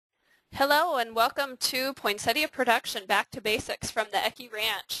Hello and welcome to Poinsettia Production, Back to Basics from the Ecke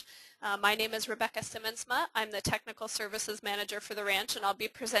Ranch. My name is Rebecca Siemonsma. I'm the Technical Services Manager for the ranch, and I'll be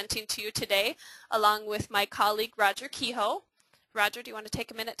presenting to you today along with my colleague Roger Kehoe. Roger, do you want to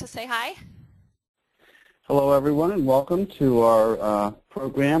take a minute to say hi? Hello everyone and welcome to our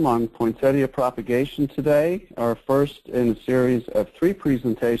program on Poinsettia propagation today, our first in a series of 3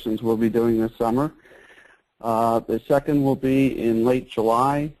 presentations we'll be doing this summer. The second will be in late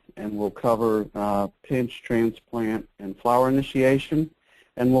July, and we'll cover pinch, transplant, and flower initiation,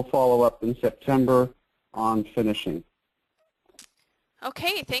 and we'll follow up in September on finishing.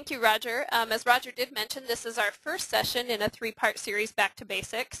 Okay, thank you, Roger. As Roger did mention, this is our first session in a 3-part series, Back to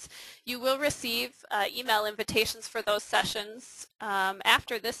Basics. You will receive email invitations for those sessions.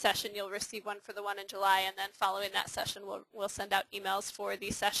 After this session, you'll receive one for the one in July, and then following that session, we'll send out emails for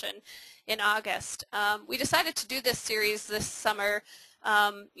the session in August. We decided to do this series this summer,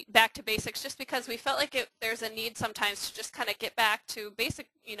 Back to Basics, just because we felt like there's a need sometimes to just kind of get back to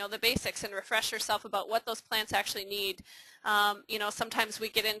the basics and refresh yourself about what those plants actually need. Sometimes we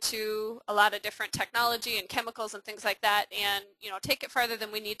get into a lot of different technology and chemicals and things like that, and take it farther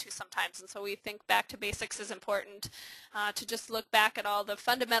than we need to sometimes. And so we think back to basics is important, to just look back at all the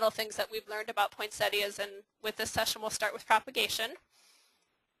fundamental things that we've learned about poinsettias. And with this session, we'll start with propagation.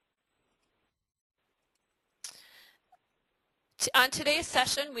 On today's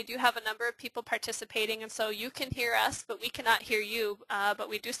session, we do have a number of people participating, and so you can hear us, but we cannot hear you. But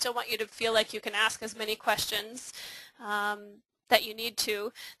we do still want you to feel like you can ask as many questions that you need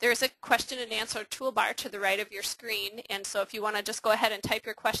to. There is a question and answer toolbar to the right of your screen, and so if you want to just go ahead and type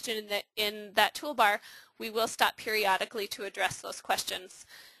your question in that toolbar, we will stop periodically to address those questions.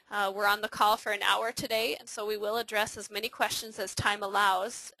 We're on the call for an hour today, and so we will address as many questions as time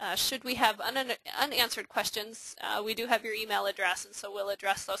allows. Should we have unanswered questions, we do have your email address, and so we'll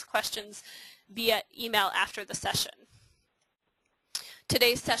address those questions via email after the session.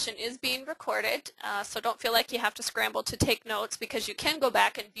 Today's session is being recorded, so don't feel like you have to scramble to take notes, because you can go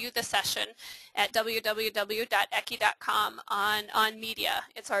back and view the session at www.ecke.com on media.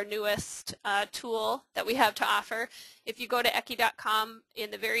 It's our newest tool that we have to offer. If you go to ecke.com,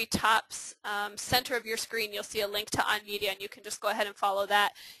 in the very top center of your screen, you'll see a link to On Media, and you can just go ahead and follow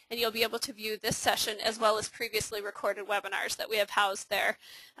that, and you'll be able to view this session as well as previously recorded webinars that we have housed there.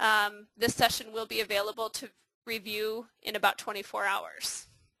 This session will be available to review in about 24 hours.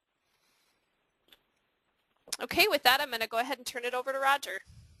 Okay, with that, I'm going to go ahead and turn it over to Roger.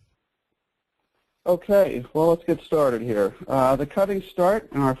 Okay, well, let's get started here. The cuttings start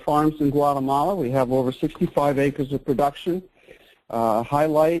in our farms in Guatemala. We have over 65 acres of production.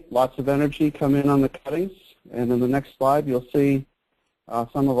 Highlight, lots of energy come in on the cuttings. And in the next slide, you'll see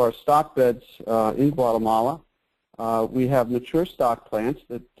some of our stock beds in Guatemala. We have mature stock plants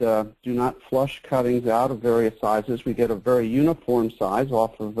that do not flush cuttings out of various sizes. We get a very uniform size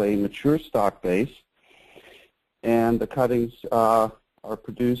off of a mature stock base. And the cuttings are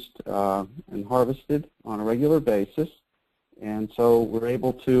produced and harvested on a regular basis. And so we're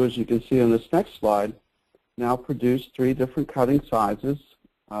able to, as you can see on this next slide, now produce 3 different cutting sizes.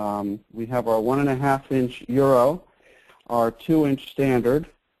 We have our 1.5-inch Euro, our 2-inch standard,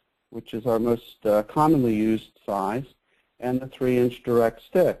 which is our most commonly used size, and the 3-inch direct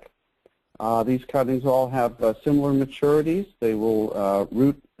stick. These cuttings all have similar maturities. They will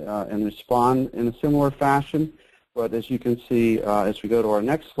root and respond in a similar fashion, but as you can see, as we go to our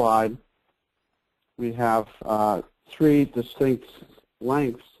next slide, we have 3 distinct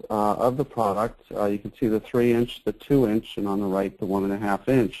lengths of the product. You can see the 3-inch, the 2-inch, and on the right, the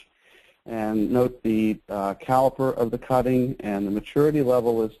 1.5-inch. And note the caliper of the cutting and the maturity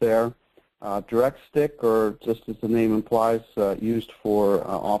level is there. Direct stick, or just as the name implies, used for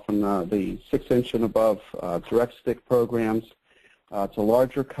often the 6-inch and above direct stick programs. It's a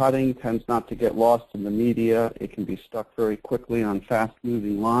larger cutting, tends not to get lost in the media. It can be stuck very quickly on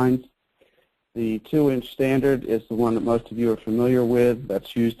fast-moving lines. The 2-inch standard is the one that most of you are familiar with.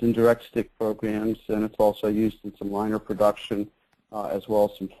 That's used in direct stick programs, and it's also used in some liner production, as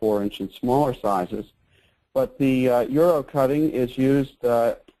well as some 4-inch and smaller sizes. But the Euro cutting is used,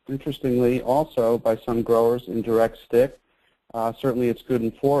 interestingly, also by some growers in direct stick. Certainly it's good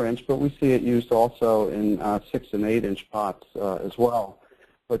in 4-inch, but we see it used also in 6 and 8-inch pots as well.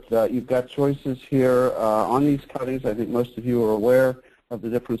 But you've got choices here on these cuttings. I think most of you are aware of the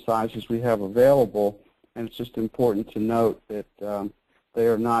different sizes we have available, and it's just important to note that they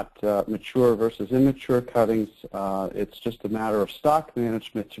are not mature versus immature cuttings. It's just a matter of stock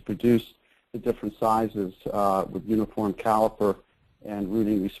management to produce the different sizes with uniform caliper and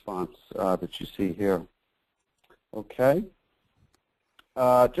rooting response that you see here. Okay.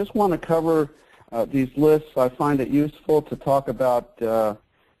 Just want to cover these lists. I find it useful to talk about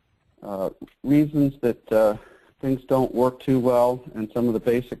reasons that things don't work too well and some of the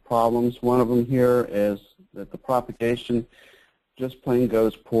basic problems. One of them here is that the propagation just plain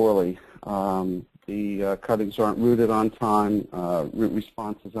goes poorly. The cuttings aren't rooted on time, root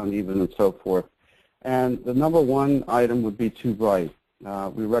response is uneven, and so forth. And the number one item would be too bright.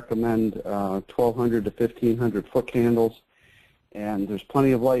 We recommend 1,200 to 1,500 foot candles, and there's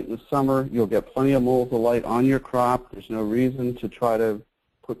plenty of light in the summer. You'll get plenty of moles of light on your crop. There's no reason to try to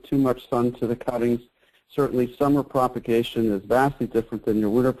put too much sun to the cuttings. Certainly summer propagation is vastly different than your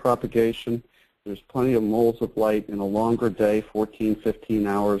winter propagation. There's plenty of moles of light in a longer day, 14, 15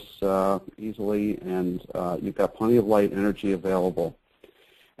 hours easily, and you've got plenty of light energy available.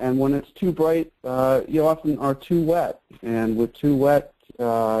 And when it's too bright, you often are too wet. And with too wet,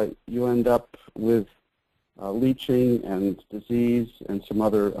 you end up with leaching and disease and some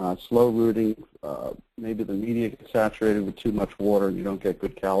other slow rooting. Maybe the media gets saturated with too much water and you don't get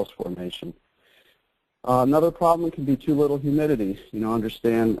good callus formation. Another problem can be too little humidity.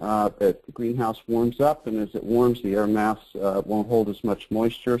 Understand that the greenhouse warms up, and as it warms, the air mass won't hold as much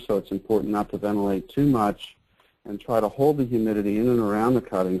moisture, so it's important not to ventilate too much and try to hold the humidity in and around the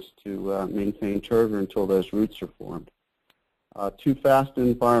cuttings to maintain turgor until those roots are formed. Too fast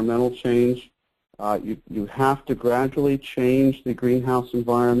environmental change. You have to gradually change the greenhouse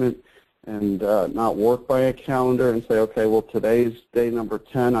environment and not work by a calendar and say, okay, well, today's day number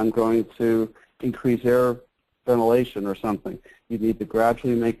 10, I'm going to increase air ventilation or something. You need to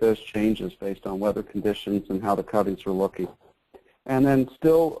gradually make those changes based on weather conditions and how the cuttings are looking. And then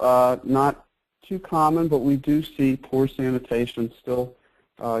still not too common, but we do see poor sanitation still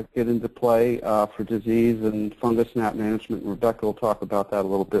get into play for disease and fungus gnat management. Rebecca will talk about that a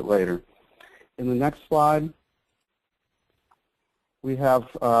little bit later. In the next slide, we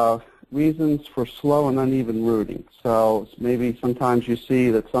have reasons for slow and uneven rooting. So maybe sometimes you see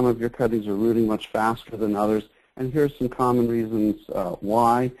that some of your cuttings are rooting much faster than others, and here's some common reasons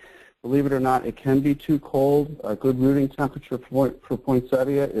why. Believe it or not, it can be too cold. A good rooting temperature for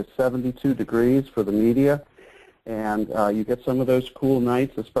poinsettia is 72 degrees for the media, and you get some of those cool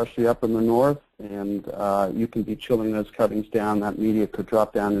nights, especially up in the north, and you can be chilling those cuttings down. That media could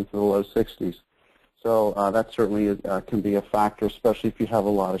drop down into the low 60s. So that certainly can be a factor, especially if you have a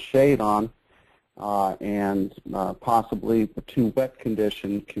lot of shade on, and possibly the too wet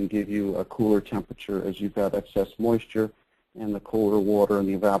condition can give you a cooler temperature as you've got excess moisture, and the cooler water and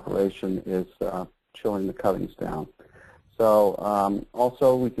the evaporation is chilling the cuttings down. So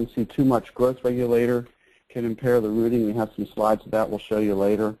also we can see too much growth regulator can impair the rooting. We have some slides of that we'll show you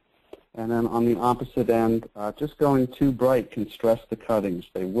later. And then on the opposite end, just going too bright can stress the cuttings.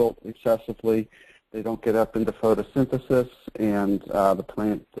 They wilt excessively. They don't get up into photosynthesis, and the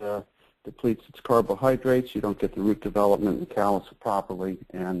plant depletes its carbohydrates. You don't get the root development and callus properly,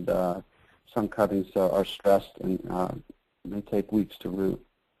 and some cuttings are stressed and may take weeks to root.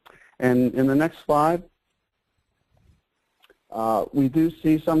 And in the next slide, we do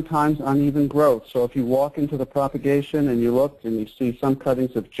see sometimes uneven growth. So if you walk into the propagation and you look and you see some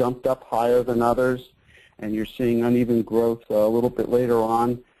cuttings have jumped up higher than others, and you're seeing uneven growth a little bit later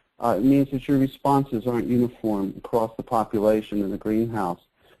on, it means that your responses aren't uniform across the population in the greenhouse.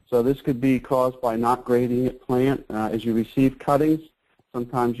 So this could be caused by not grading at plant. As you receive cuttings,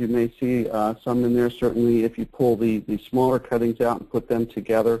 sometimes you may see some in there. Certainly if you pull the smaller cuttings out and put them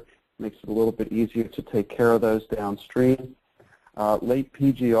together, it makes it a little bit easier to take care of those downstream. Late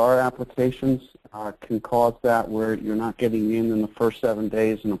PGR applications can cause that, where you're not getting in the first 7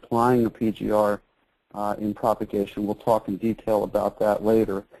 days and applying a PGR in propagation. We'll talk in detail about that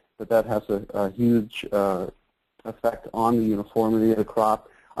later, but that has a huge effect on the uniformity of the crop.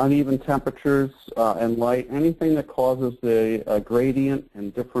 Uneven temperatures and light, anything that causes the gradient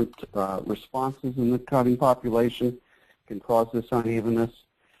and different responses in the cutting population can cause this unevenness.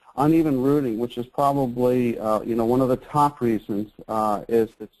 Uneven rooting, which is probably one of the top reasons, is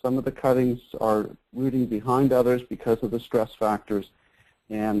that some of the cuttings are rooting behind others because of the stress factors,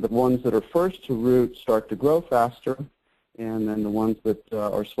 and the ones that are first to root start to grow faster, and then the ones that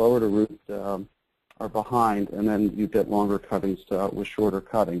are slower to root are behind, and then you get longer cuttings with shorter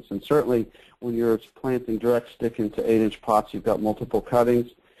cuttings. And certainly when you're planting direct stick into 8-inch pots, you've got multiple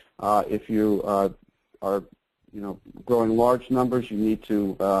cuttings. If you are growing large numbers, you need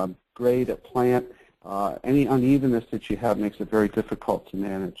to grade at plant. Any unevenness that you have makes it very difficult to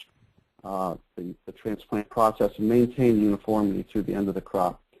manage the transplant process and maintain uniformity through the end of the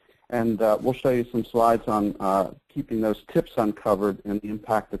crop. And we'll show you some slides on keeping those tips uncovered and the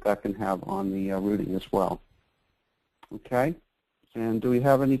impact that that can have on the rooting as well. Okay, And do we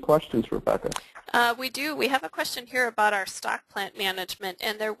have any questions, Rebecca? We do. We have a question here about our stock plant management,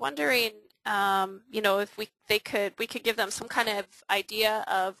 and they're wondering, you know, if we could give them some kind of idea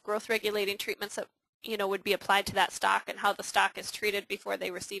of growth regulating treatments that, you know, would be applied to that stock and how the stock is treated before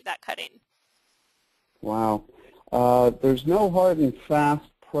they receive that cutting. Wow. There's no hard and fast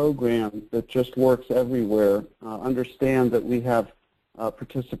program that just works everywhere. Understand that we have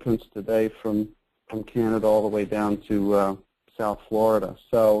participants today from Canada all the way down to South Florida.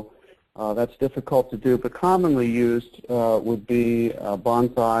 So that's difficult to do, but commonly used would be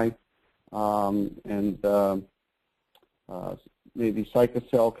bonsai, and maybe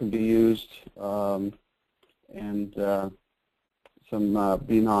Psychocell can be used, and some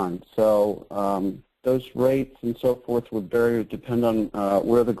B9. So those rates and so forth would vary, depend on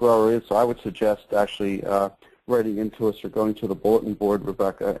where the grower is. So I would suggest actually writing into us or going to the bulletin board,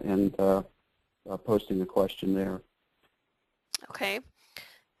 Rebecca, and posting a question there. Okay.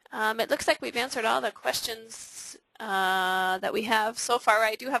 It looks like we've answered all the questions that we have so far.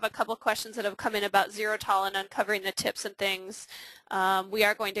 I do have a couple questions that have come in about xerotol and uncovering the tips and things. We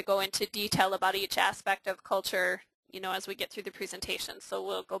are going to go into detail about each aspect of culture, you know, as we get through the presentation. So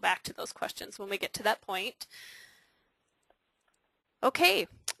we'll go back to those questions when we get to that point. Okay,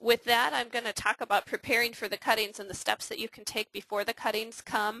 with that, I'm going to talk about preparing for the cuttings and the steps that you can take before the cuttings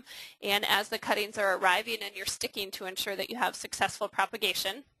come and as the cuttings are arriving and you're sticking to ensure that you have successful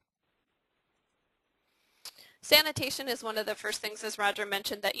propagation. Sanitation is one of the first things, as Roger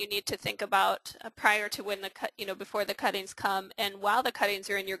mentioned, that you need to think about prior to when the before the cuttings come, and while the cuttings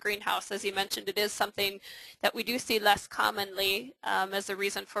are in your greenhouse. As you mentioned, it is something that we do see less commonly as a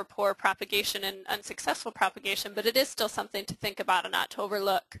reason for poor propagation and unsuccessful propagation, but it is still something to think about and not to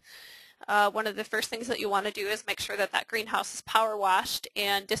overlook. One of the first things that you want to do is make sure that that greenhouse is power washed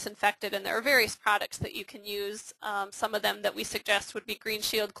and disinfected, and there are various products that you can use. Some of them that we suggest would be Green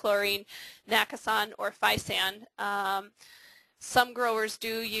Shield, chlorine, Nacason, or Fisan. Some growers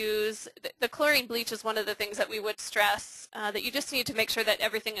do use, the chlorine bleach is one of the things that we would stress, that you just need to make sure that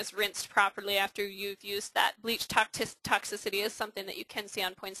everything is rinsed properly after you've used that. Bleach toxicity is something that you can see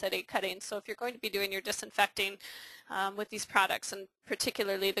on poinsettia cuttings, so if you're going to be doing your disinfecting with these products, and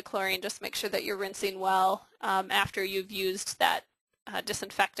particularly the chlorine, just make sure that you're rinsing well after you've used that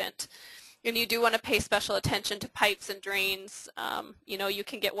disinfectant. And you do want to pay special attention to pipes and drains. You know, you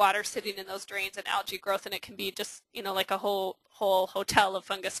can get water sitting in those drains and algae growth, and it can be just, you know, like a whole hotel of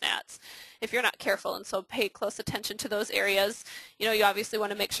fungus gnats if you're not careful. And so pay close attention to those areas. You know, you obviously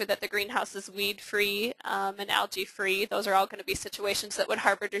want to make sure that the greenhouse is weed-free and algae-free. Those are all going to be situations that would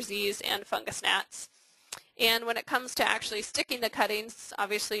harbor disease and fungus gnats. And when it comes to actually sticking the cuttings,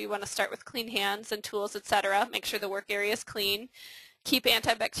 obviously you want to start with clean hands and tools, etc. Make sure the work area is clean. Keep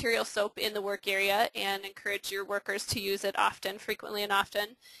antibacterial soap in the work area and encourage your workers to use it often, frequently and often.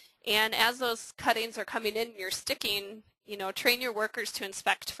 And as those cuttings are coming in and you're sticking, you know, train your workers to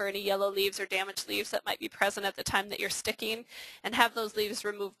inspect for any yellow leaves or damaged leaves that might be present at the time that you're sticking, and have those leaves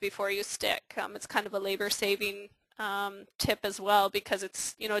removed before you stick. It's kind of a labor-saving tip as well, because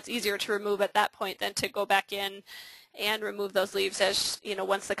it's, you know, it's easier to remove at that point than to go back in and remove those leaves as, you know,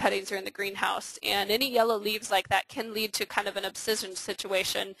 once the cuttings are in the greenhouse. And any yellow leaves like that can lead to kind of an abscission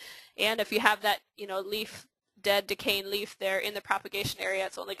situation. And if you have that, you know, leaf, dead, decaying leaf there in the propagation area,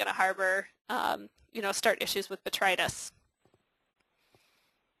 it's only going to harbor, you know, start issues with botrytis.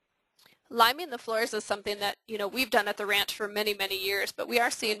 Liming the floors is something that, you know, we've done at the ranch for many, many years, but we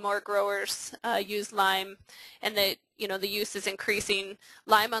are seeing more growers use lime, and the, you know, the use is increasing.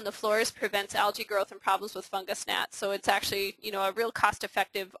 Lime on the floors prevents algae growth and problems with fungus gnats, so it's actually, you know, a real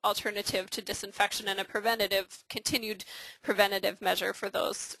cost-effective alternative to disinfection and a preventative, continued preventative measure for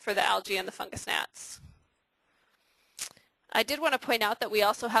those, for the algae and the fungus gnats. I did want to point out that we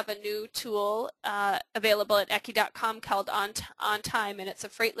also have a new tool available at ecki.com called On Time, and it's a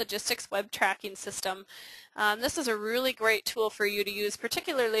freight logistics web tracking system. This is a really great tool for you to use,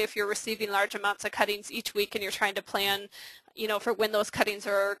 particularly if you're receiving large amounts of cuttings each week and you're trying to plan, you know, for when those cuttings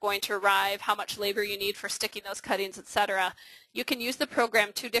are going to arrive, how much labor you need for sticking those cuttings, etc. You can use the program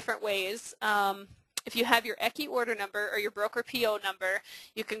two different ways. If you have your Ecki order number or your broker PO number,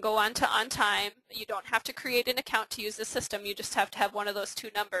 you can go on to On Time. You don't have to create an account to use the system. You just have to have one of those two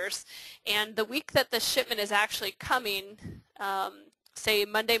numbers. And the week that the shipment is actually coming, say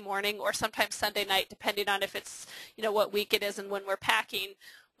Monday morning or sometimes Sunday night, depending on if it's, you know, what week it is and when we're packing,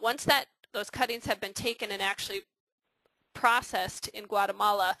 once those cuttings have been taken and actually processed in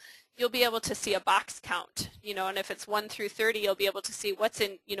Guatemala, you'll be able to see a box count, you know, and if it's 1 through 30, you'll be able to see what's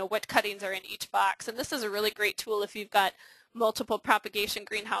in, you know, what cuttings are in each box. And this is a really great tool if you've got multiple propagation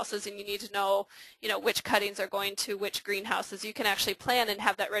greenhouses and you need to know, which cuttings are going to which greenhouses, you can actually plan and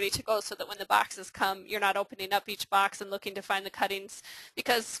have that ready to go so that when the boxes come, you're not opening up each box and looking to find the cuttings,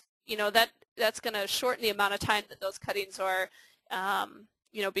 because that's going to shorten the amount of time that those cuttings are,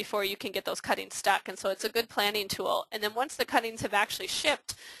 before you can get those cuttings stuck. And so it's a good planning tool. And then once the cuttings have actually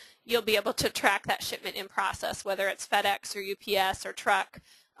shipped, you'll be able to track that shipment in process, whether it's FedEx or UPS or truck.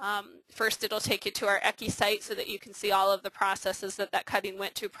 First, it'll take you to our ECI site so that you can see all of the processes that cutting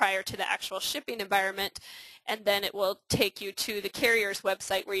went to prior to the actual shipping environment, and then it will take you to the carrier's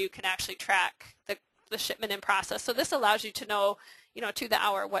website where you can actually track the shipment in process. So this allows you to know, to the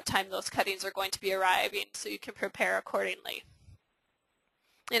hour what time those cuttings are going to be arriving, so you can prepare accordingly.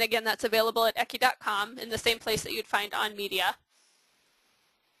 And again, that's available at ECI.com in the same place that you'd find on media.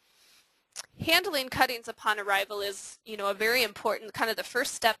 Handling cuttings upon arrival is, a very important, kind of the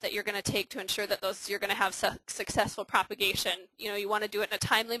first step that you're going to take to ensure that you're going to have successful propagation. You want to do it in a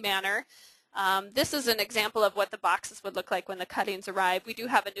timely manner. This is an example of what the boxes would look like when the cuttings arrive. We do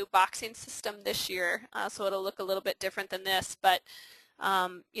have a new boxing system this year, so it'll look a little bit different than this, but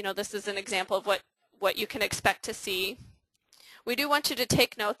this is an example of what you can expect to see. We do want you to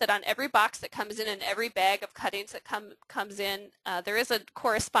take note that on every box that comes in and every bag of cuttings that comes in, there is a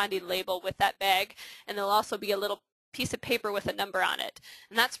corresponding label with that bag, and there'll also be a little piece of paper with a number on it.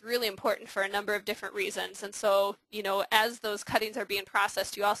 And that's really important for a number of different reasons. And so, as those cuttings are being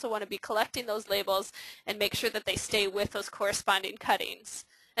processed, you also want to be collecting those labels and make sure that they stay with those corresponding cuttings.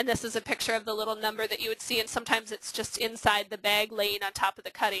 And this is a picture of the little number that you would see, and sometimes it's just inside the bag laying on top of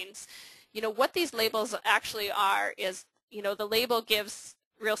the cuttings. What these labels actually are is, the label gives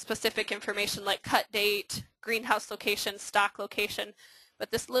real specific information like cut date, greenhouse location, stock location,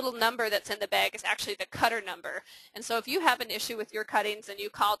 but this little number that's in the bag is actually the cutter number. And so if you have an issue with your cuttings and you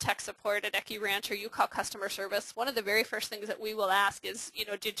call tech support at ECI Ranch or you call customer service, one of the very first things that we will ask is,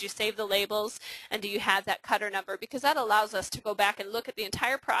 did you save the labels and do you have that cutter number? Because that allows us to go back and look at the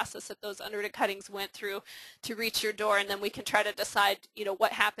entire process that those underrated cuttings went through to reach your door, and then we can try to decide,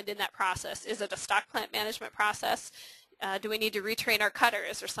 what happened in that process. Is it a stock plant management process? Do we need to retrain our cutter?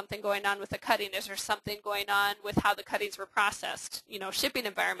 Is there something going on with the cutting? Is there something going on with how the cuttings were processed? Shipping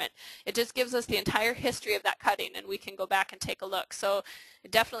environment. It just gives us the entire history of that cutting, and we can go back and take a look. So I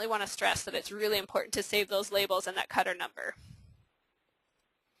definitely want to stress that it's really important to save those labels and that cutter number.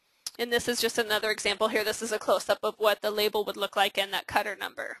 And this is just another example here. This is a close-up of what the label would look like and that cutter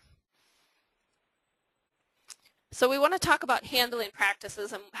number. So we want to talk about handling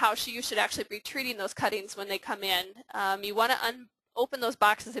practices and how you should actually be treating those cuttings when they come in. You want to open those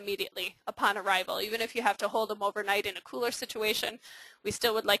boxes immediately upon arrival. Even if you have to hold them overnight in a cooler situation, we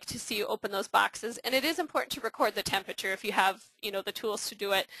still would like to see you open those boxes. And it is important to record the temperature if you have, the tools to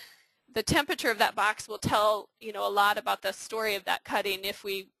do it. The temperature of that box will tell, a lot about the story of that cutting if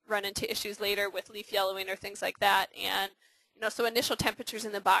we run into issues later with leaf yellowing or things like that. And, so initial temperatures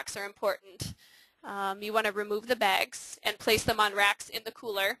in the box are important. You want to remove the bags and place them on racks in the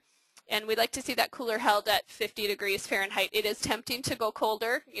cooler. And we'd like to see that cooler held at 50 degrees Fahrenheit. It is tempting to go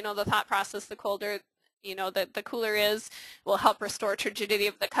colder. The thought process, the colder, the cooler is, will help restore turgidity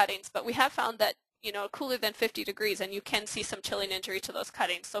of the cuttings. But we have found that, cooler than 50 degrees, and you can see some chilling injury to those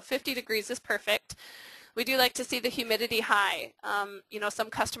cuttings. So 50 degrees is perfect. We do like to see the humidity high. Some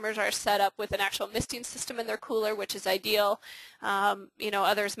customers are set up with an actual misting system in their cooler, which is ideal.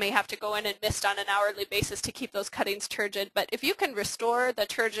 Others may have to go in and mist on an hourly basis to keep those cuttings turgid. But if you can restore the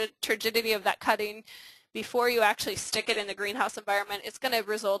turgidity of that cutting before you actually stick it in the greenhouse environment, it's going to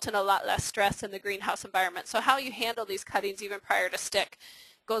result in a lot less stress in the greenhouse environment. So how you handle these cuttings even prior to stick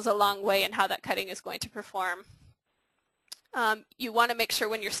goes a long way in how that cutting is going to perform. You want to make sure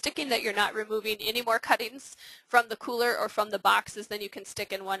when you're sticking that you're not removing any more cuttings from the cooler or from the boxes than you can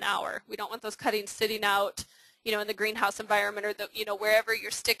stick in 1 hour. We don't want those cuttings sitting out, in the greenhouse environment or wherever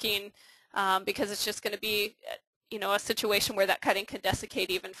you're sticking, because it's just going to be, a situation where that cutting can desiccate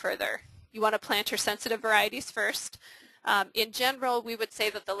even further. You want to plant your sensitive varieties first. In general, we would say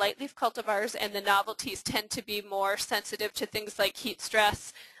that the light leaf cultivars and the novelties tend to be more sensitive to things like heat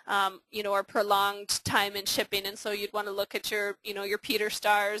stress, or prolonged time in shipping, and so you'd want to look at your, your Peter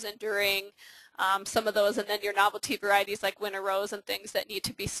Stars, Enduring, some of those, and then your novelty varieties like Winter Rose and things that need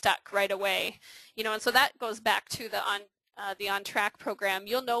to be stuck right away. And so that goes back to the On Track program.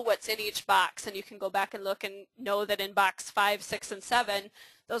 You'll know what's in each box, and you can go back and look and know that in box 5, 6, and 7,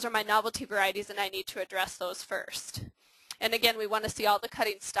 those are my novelty varieties, and I need to address those first. And again, we want to see all the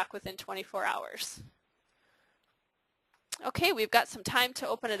cuttings stuck within 24 hours. Okay, we've got some time to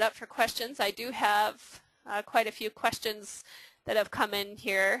open it up for questions. I do have quite a few questions that have come in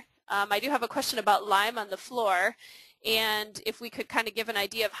here. I do have a question about lime on the floor, and if we could kind of give an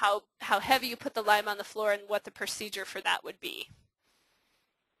idea of how heavy you put the lime on the floor and what the procedure for that would be.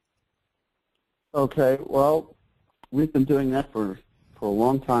 Okay, well, we've been doing that for a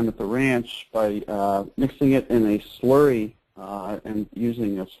long time at the ranch by mixing it in a slurry and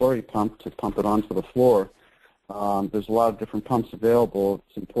using a slurry pump to pump it onto the floor. There's a lot of different pumps available.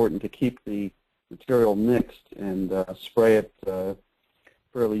 It's important to keep the material mixed and spray it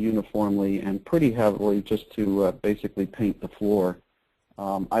fairly uniformly and pretty heavily just to basically paint the floor.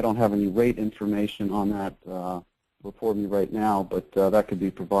 I don't have any rate information on that before me right now, but that could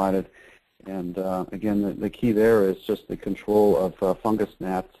be provided. And again, the key there is just the control of fungus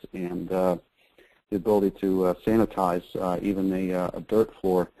gnats and the ability to sanitize even a dirt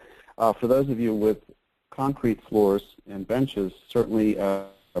floor. For those of you with concrete floors and benches, certainly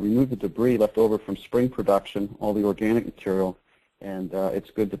remove the debris left over from spring production, all the organic material, and it's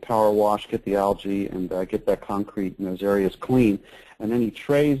good to power wash, get the algae, and get that concrete in those areas clean. And any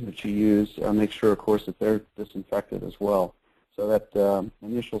trays that you use, make sure, of course, that they're disinfected as well. So that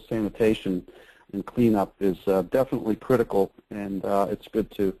initial sanitation and cleanup is definitely critical, and it's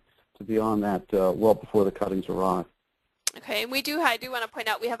good to be on that well before the cuttings arrive. Okay, and I do want to point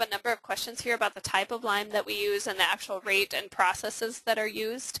out we have a number of questions here about the type of lime that we use and the actual rate and processes that are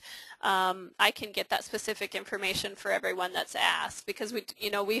used. I can get that specific information for everyone that's asked because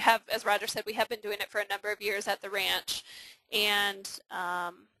we have, as Roger said, we have been doing it for a number of years at the ranch, and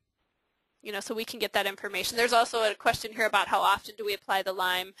so we can get that information. There's also a question here about how often do we apply the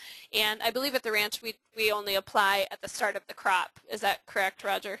lime, and I believe at the ranch we only apply at the start of the crop. Is that correct,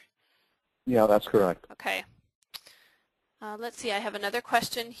 Roger? Yeah, that's correct. Okay. Let's see, I have another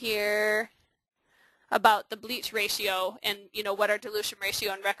question here about the bleach ratio and what our dilution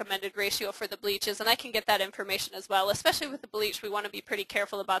ratio and recommended ratio for the bleach is, and I can get that information as well. Especially with the bleach, we want to be pretty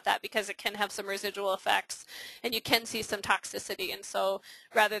careful about that because it can have some residual effects and you can see some toxicity, and so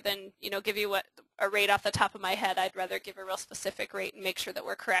rather than give you a rate off the top of my head, I'd rather give a real specific rate and make sure that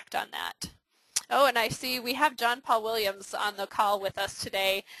we're correct on that. Oh, and I see we have John Paul Williams on the call with us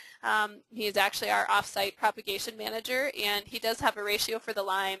today. He is actually our off-site propagation manager, and he does have a ratio for the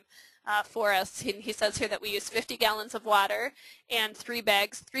lime for us. He says here that we use 50 gallons of water and three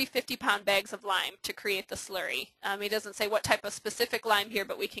 50-pound bags of lime to create the slurry. He doesn't say what type of specific lime here,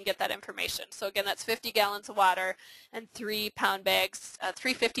 but we can get that information. So again, that's 50 gallons of water and three 50-pound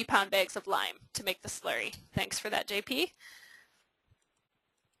bags of lime to make the slurry. Thanks for that, JP.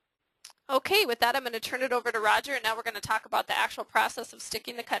 Okay, with that I'm going to turn it over to Roger, and now we're going to talk about the actual process of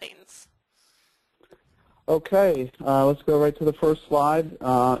sticking the cuttings. Okay, let's go right to the first slide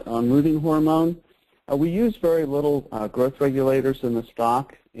on rooting hormone. We use very little growth regulators in the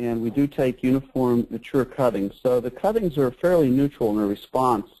stock, and we do take uniform mature cuttings. So the cuttings are fairly neutral in their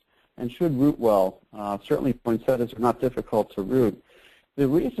response and should root well. Certainly poinsettias are not difficult to root. The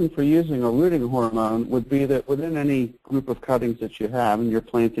reason for using a rooting hormone would be that within any group of cuttings that you have, and you're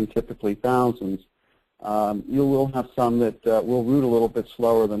planting typically thousands, you will have some that will root a little bit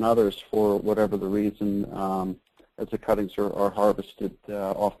slower than others for whatever the reason as the cuttings are harvested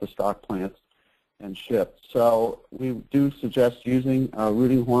off the stock plants and shipped. So we do suggest using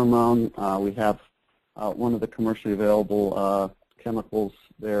rooting hormone. We have one of the commercially available chemicals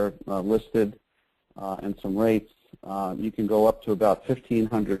there listed and some rates. You can go up to about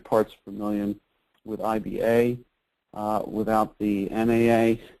 1,500 parts per million with IBA without the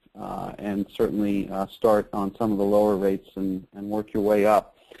NAA, and certainly start on some of the lower rates and work your way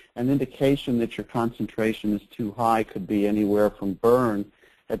up. An indication that your concentration is too high could be anywhere from burn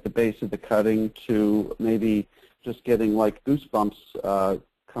at the base of the cutting to maybe just getting like goosebumps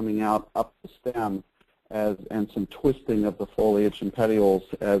coming out up the stem and some twisting of the foliage and petioles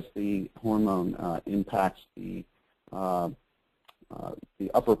as the hormone impacts the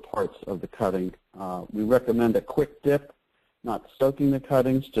upper parts of the cutting. We recommend a quick dip, not soaking the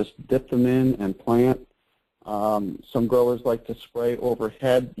cuttings, just dip them in and plant. Some growers like to spray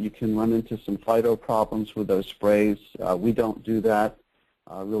overhead. You can run into some phyto problems with those sprays. We don't do that.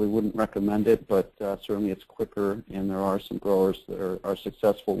 Really wouldn't recommend it, but certainly it's quicker, and there are some growers that are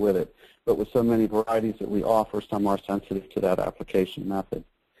successful with it. But with so many varieties that we offer, some are sensitive to that application method.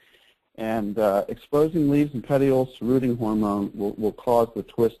 And exposing leaves and petioles to rooting hormone will cause the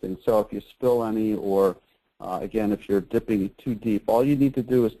twisting. So if you spill any, or again, if you're dipping too deep, all you need to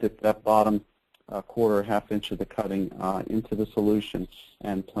do is dip that bottom quarter, half inch of the cutting into the solution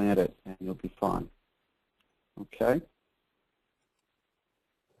and plant it, and you'll be fine. Okay.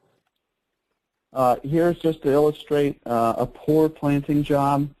 Here's just to illustrate a poor planting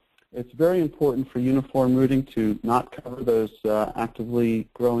job. It's very important for uniform rooting to not cover those actively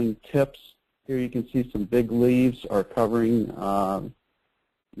growing tips Here you can see some big leaves are covering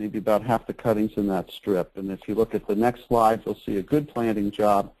maybe about half the cuttings in that strip. And if you look at the next slide, you'll see a good planting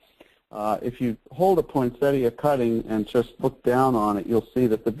job. If you hold a poinsettia cutting and just look down on it, you'll see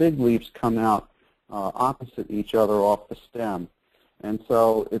that the big leaves come out opposite each other off the stem. And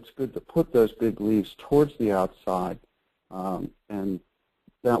so it's good to put those big leaves towards the outside, and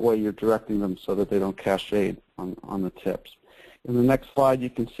that way you're directing them so that they don't cast shade on the tips. In the next slide, you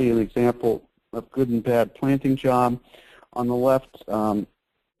can see an example of good and bad planting job. On the left, the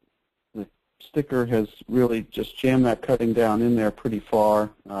sticker has really just jammed that cutting down in there pretty far.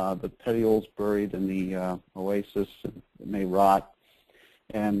 The petiole's buried in the oasis, and it may rot.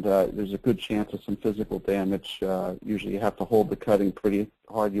 And there's a good chance of some physical damage. Usually you have to hold the cutting pretty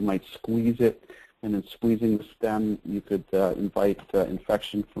hard. You might squeeze it, and in squeezing the stem, you could invite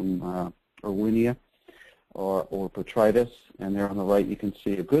infection from Erwinia or botrytis. And there on the right, you can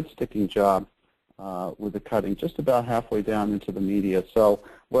see a good sticking job with the cutting just about halfway down into the media. So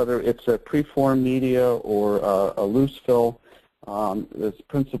whether it's a preformed media or a loose fill, the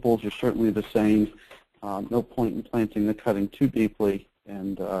principles are certainly the same. No point in planting the cutting too deeply,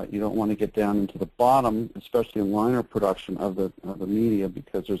 and you don't want to get down into the bottom, especially in liner production of the media,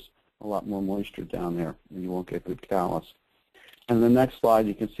 because there's a lot more moisture down there, and you won't get good callus. And the next slide,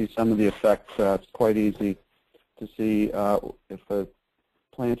 you can see some of the effects. It's quite easy to see if a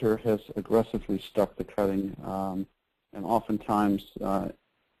planter has aggressively stuck the cutting, and oftentimes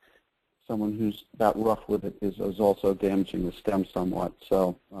someone who's that rough with it is also damaging the stem somewhat.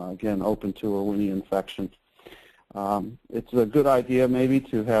 So again, open to Erwinia infection. It's a good idea maybe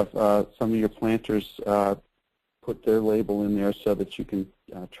to have some of your planters put their label in there so that you can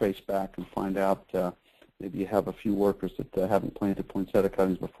trace back and find out maybe you have a few workers that haven't planted poinsettia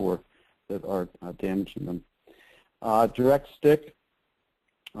cuttings before that are damaging them. Direct stick.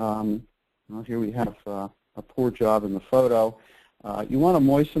 Well, here we have a poor job in the photo. You want to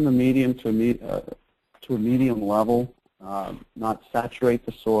moisten the medium to a medium level, not saturate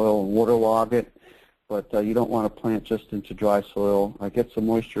the soil and waterlog it, but you don't want to plant just into dry soil. Get some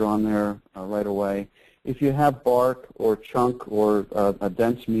moisture on there right away. If you have bark or chunk or a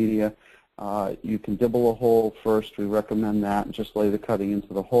dense media, you can dibble a hole first. We recommend that, and just lay the cutting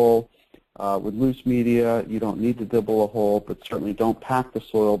into the hole. With loose media, you don't need to dibble a hole, but certainly don't pack the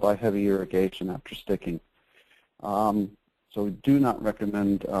soil by heavy irrigation after sticking. So we do not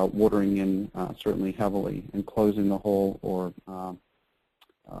recommend watering in certainly heavily and closing the hole or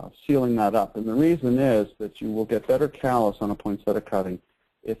sealing that up. And the reason is that you will get better callus on a poinsettia cutting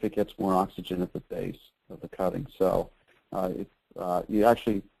if it gets more oxygen at the base of the cutting. So if you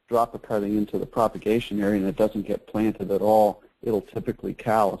actually drop a cutting into the propagation area and it doesn't get planted at all, it'll typically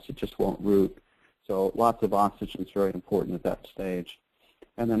callus. It just won't root. So lots of oxygen is very important at that stage.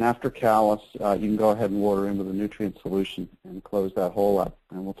 And then after callus, you can go ahead and water in with a nutrient solution and close that hole up.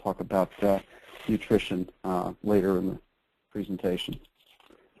 And we'll talk about nutrition later in the presentation.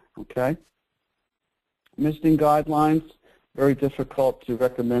 Okay. Misting guidelines, very difficult to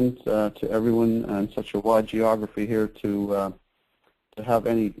recommend to everyone in such a wide geography here to have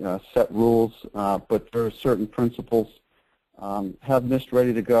any set rules, but there are certain principles. Have mist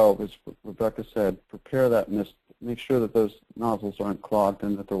ready to go, as Rebecca said. Prepare that mist. Make sure that those nozzles aren't clogged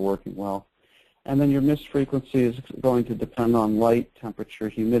and that they're working well. And then your mist frequency is going to depend on light, temperature,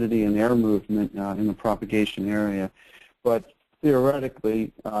 humidity, and air movement in the propagation area. But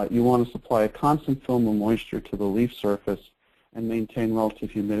theoretically, you want to supply a constant film of moisture to the leaf surface and maintain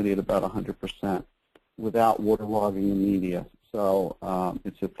relative humidity at about 100% without waterlogging the media. So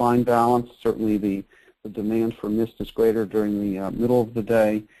it's a fine balance. Certainly the demand for mist is greater during the middle of the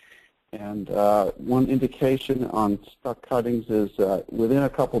day. And one indication on stuck cuttings is within a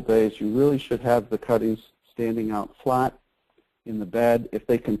couple days, you really should have the cuttings standing out flat in the bed. If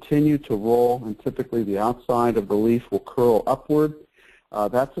they continue to roll, and typically the outside of the leaf will curl upward,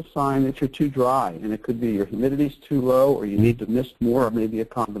 that's a sign that you're too dry. And it could be your humidity's too low, or you need to mist more, or maybe a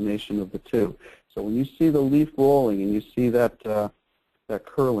combination of the two. So when you see the leaf rolling and you see that that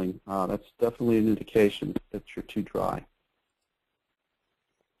curling, that's definitely an indication that you're too dry.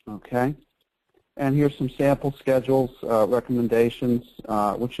 Okay, and here's some sample schedules, recommendations,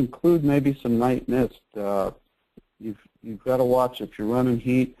 which include maybe some night mist. You've got to watch if you're running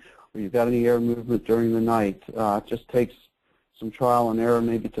heat or you've got any air movement during the night. It just takes some trial and error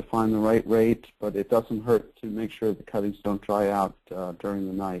maybe to find the right rate, but it doesn't hurt to make sure the cuttings don't dry out during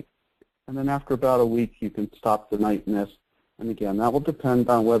the night. And then after about a week, you can stop the night mist. And again, that will depend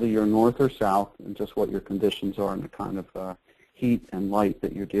on whether you're north or south and just what your conditions are and the kind of heat and light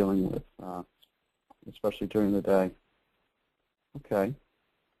that you're dealing with, especially during the day. Okay.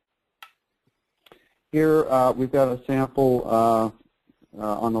 Here we've got a sample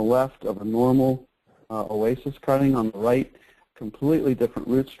on the left of a normal oasis cutting. On the right, completely different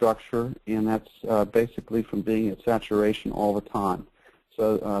root structure, and that's basically from being at saturation all the time.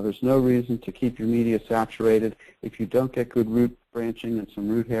 So there's no reason to keep your media saturated. If you don't get good root branching and some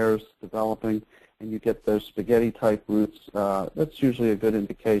root hairs developing, and you get those spaghetti-type roots, that's usually a good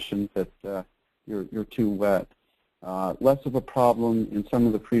indication that you're too wet. Less of a problem in some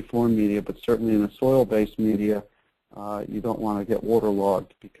of the preformed media, but certainly in a soil-based media, you don't want to get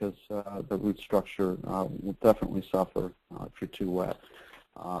waterlogged because the root structure will definitely suffer if you're too wet.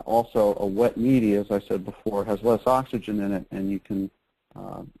 Also, a wet media, as I said before, has less oxygen in it, and you can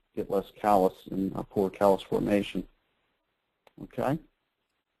get less callus and poor callus formation. Okay?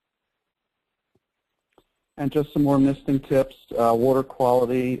 And just some more misting tips. Water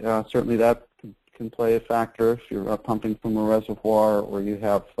quality, certainly that can play a factor if you're pumping from a reservoir or you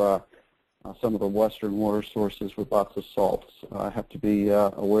have some of the western water sources with lots of salts. Have to be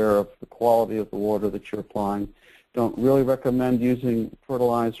aware of the quality of the water that you're applying. Don't really recommend using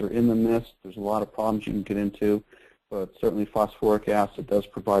fertilizer in the mist. There's a lot of problems you can get into, but certainly phosphoric acid does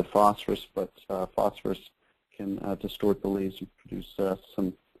provide phosphorus, but phosphorus can distort the leaves and produce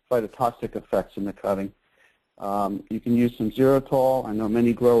some phytotoxic effects in the cutting. You can use some xeritol. I know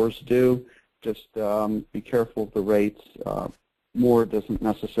many growers do. Just be careful of the rates. More doesn't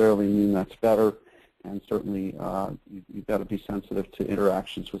necessarily mean that's better, and certainly you've got to be sensitive to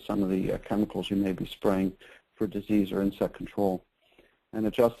interactions with some of the chemicals you may be spraying for disease or insect control. And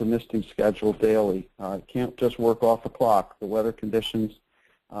adjust the misting schedule daily. Can't just work off the clock. The weather conditions,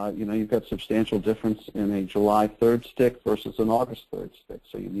 you've got substantial difference in a July 3rd stick versus an August 3rd stick,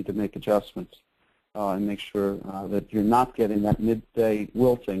 so you need to make adjustments and make sure that you're not getting that midday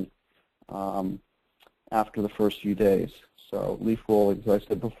wilting after the first few days. So leaf rolling, as I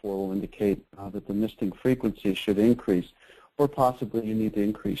said before, will indicate that the misting frequency should increase, or possibly you need to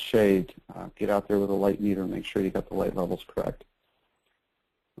increase shade. Get out there with a light meter and make sure you got the light levels correct.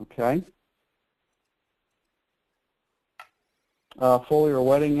 Okay. Foliar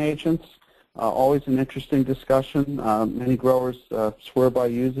wetting agents, always an interesting discussion. Many growers swear by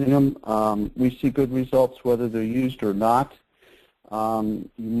using them. We see good results whether they're used or not. You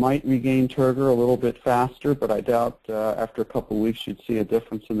might regain turgor a little bit faster, but I doubt after a couple of weeks you'd see a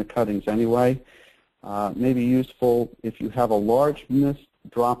difference in the cuttings anyway. May be useful if you have a large mist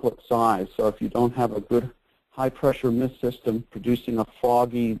droplet size. So if you don't have a good high-pressure mist system producing a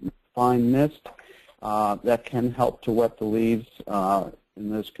foggy, fine mist, that can help to wet the leaves in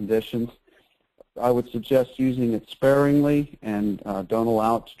those conditions. I would suggest using it sparingly and don't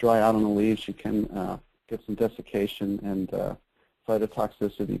allow it to dry out on the leaves. You can get some desiccation and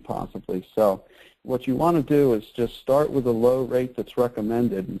phytotoxicity possibly. So what you want to do is just start with a low rate that's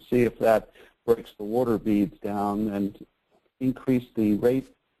recommended and see if that breaks the water beads down, and increase the rate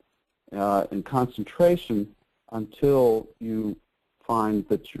and concentration until you find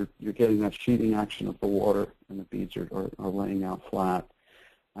that you're getting that sheeting action of the water and the beads are laying out flat.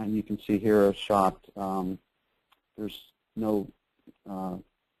 And you can see here a shot. There's no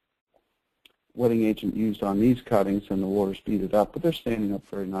wetting agent used on these cuttings, and the water's beaded up, but they're standing up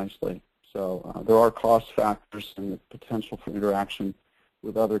very nicely. So there are cost factors and the potential for interaction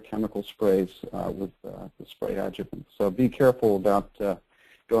with other chemical sprays with the spray adjuvant. So be careful about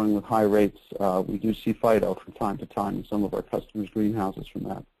going with high rates. We do see phyto from time to time in some of our customers' greenhouses from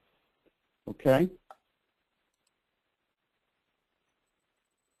that. Okay?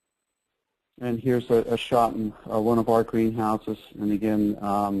 And here's a shot in one of our greenhouses. And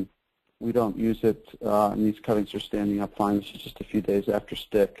again, we don't use it, and these cuttings are standing up fine. This is just a few days after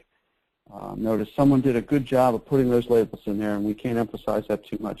stick. Notice someone did a good job of putting those labels in there, and we can't emphasize that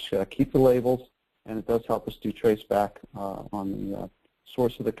too much. Keep the labels, and it does help us do trace back on the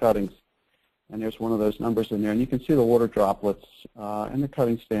source of the cuttings. And there's one of those numbers in there, and you can see the water droplets and the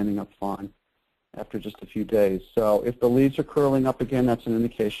cuttings standing up fine after just a few days. So if the leaves are curling up again, that's an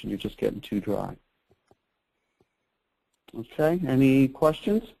indication you're just getting too dry. Okay, any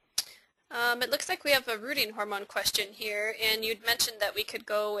questions? It looks like we have a rooting hormone question here, and you'd mentioned that we could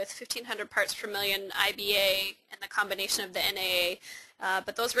go with 1,500 parts per million IBA and the combination of the NAA,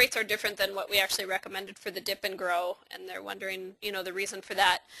 but those rates are different than what we actually recommended for the dip and grow, and they're wondering, the reason for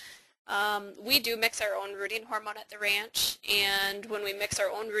that. We do mix our own rooting hormone at the ranch, and when we mix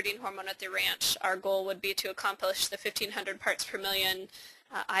our own rooting hormone at the ranch, our goal would be to accomplish the 1,500 parts per million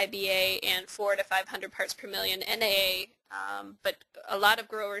IBA and 400 to 500 parts per million NAA. But a lot of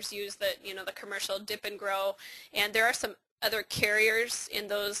growers use the the commercial dip and grow, and there are some other carriers in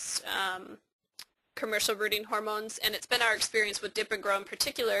those commercial rooting hormones, and it's been our experience with Dip and Grow in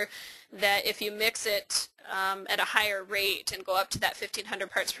particular that if you mix it at a higher rate and go up to that 1,500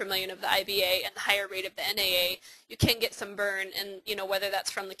 parts per million of the IBA and the higher rate of the NAA, you can get some burn, and whether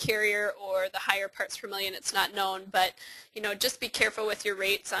that's from the carrier or the higher parts per million, it's not known. But just be careful with your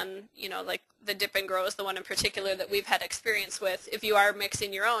rates on like the Dip and Grow is the one in particular that we've had experience with. If you are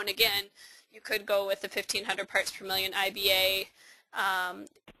mixing your own, again, you could go with the 1,500 parts per million IBA.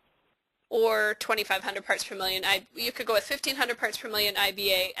 Or 2,500 parts per million. You could go with 1,500 parts per million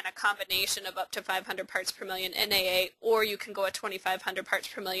IBA and a combination of up to 500 parts per million NAA, or you can go at 2,500 parts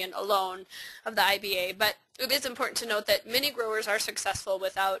per million alone of the IBA. But it is important to note that many growers are successful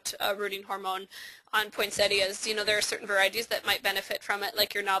without a rooting hormone on poinsettias. There are certain varieties that might benefit from it,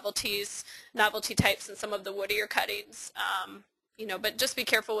 like your novelty types and some of the woodier cuttings. But just be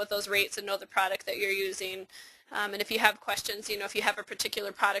careful with those rates and know the product that you're using. And if you have questions, if you have a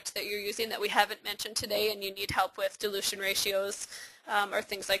particular product that you're using that we haven't mentioned today and you need help with dilution ratios or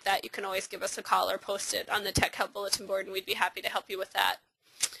things like that, you can always give us a call or post it on the Tech Help Bulletin Board, and we'd be happy to help you with that.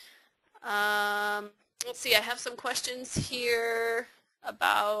 Let's see, I have some questions here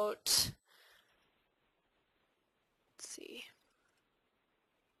about,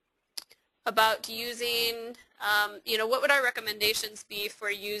 about using, what would our recommendations be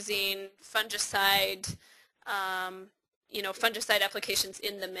for using fungicide fungicide applications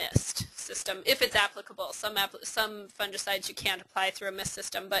in the mist system, if it's applicable. Some fungicides you can't apply through a mist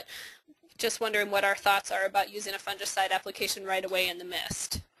system, but just wondering what our thoughts are about using a fungicide application right away in the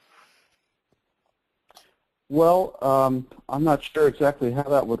mist. Well, I'm not sure exactly how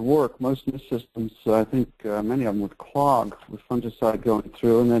that would work. Most mist systems, I think many of them would clog with fungicide going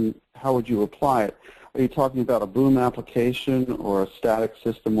through, and then how would you apply it? Are you talking about a boom application or a static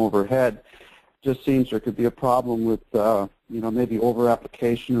system overhead? Just seems there could be a problem with, maybe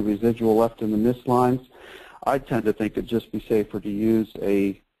over-application or residual left in the mist lines. I tend to think it'd just be safer to use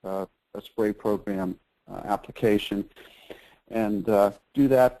a spray program application and do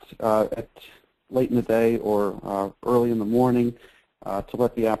that at late in the day or early in the morning to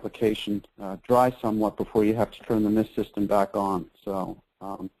let the application dry somewhat before you have to turn the mist system back on. So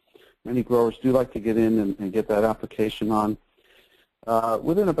many growers do like to get in and get that application on.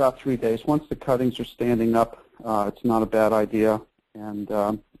 Within about 3 days, once the cuttings are standing up, it's not a bad idea. And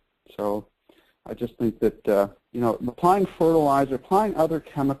so I just think that, applying fertilizer, applying other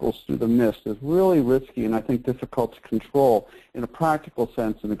chemicals through the mist is really risky and I think difficult to control in a practical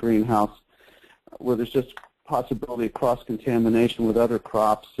sense in the greenhouse where there's just possibility of cross-contamination with other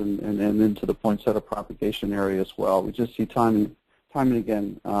crops and into the poinsettia propagation area as well. We just see time and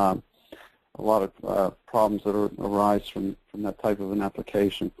again a lot of problems that arise from that type of an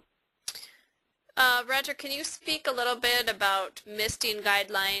application. Roger, can you speak a little bit about misting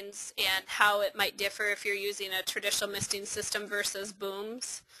guidelines and how it might differ if you're using a traditional misting system versus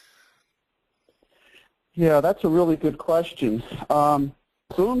booms? Yeah, that's a really good question.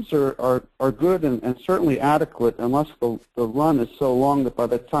 Booms are good and certainly adequate unless the run is so long that by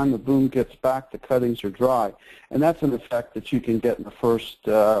the time the boom gets back, the cuttings are dry. And that's an effect that you can get in the first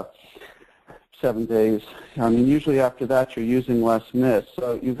 7 days. I mean, usually after that you're using less mist.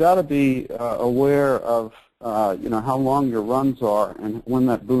 So you've got to be aware of how long your runs are and when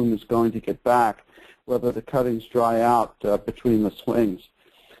that boom is going to get back, whether the cuttings dry out between the swings.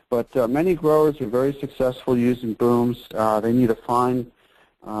 But many growers are very successful using booms. They need a fine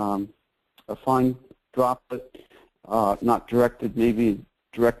droplet, not directed maybe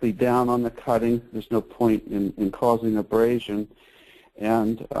directly down on the cutting. There's no point in causing abrasion.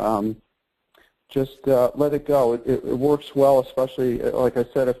 And just let it go. It works well, especially, like I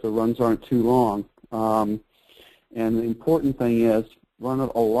said, if the runs aren't too long. And the important thing is run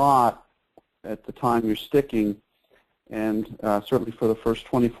it a lot at the time you're sticking, and certainly for the first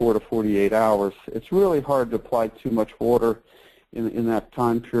 24 to 48 hours. It's really hard to apply too much water in that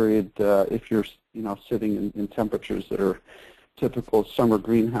time period if you're sitting in temperatures that are typical summer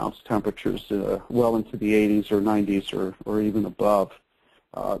greenhouse temperatures, well into the 80s or 90s or even above.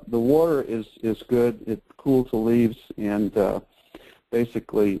 The water is good. It cools the leaves, and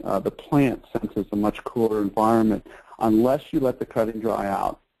basically the plant senses a much cooler environment unless you let the cutting dry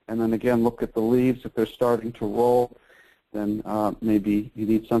out. And then again, look at the leaves. If they're starting to roll, then maybe you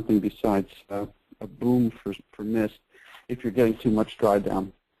need something besides a boom for mist if you're getting too much dry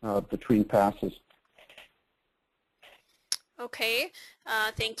down between passes. Okay,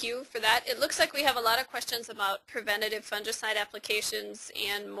 thank you for that. It looks like we have a lot of questions about preventative fungicide applications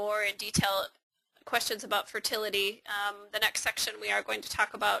and more in detail questions about fertility. The next section we are going to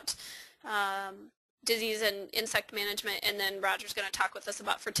talk about disease and insect management, and then Roger's going to talk with us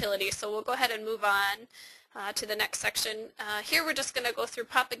about fertility. So we'll go ahead and move on to the next section. Here we're just going to go through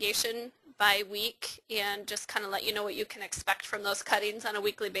propagation by week and just kind of let you know what you can expect from those cuttings on a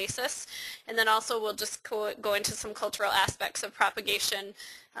weekly basis. And then also we'll just go into some cultural aspects of propagation,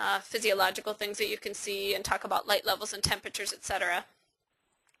 physiological things that you can see, and talk about light levels and temperatures, etc.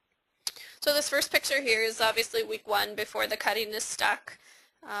 So this first picture here is obviously week 1 before the cutting is stuck.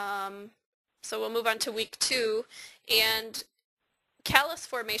 So we'll move on to week 2, and callus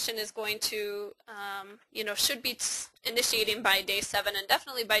formation is going to, should be initiating by day 7, and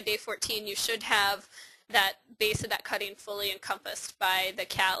definitely by day 14 you should have that base of that cutting fully encompassed by the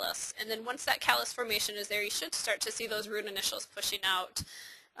callus. And then once that callus formation is there, you should start to see those root initials pushing out.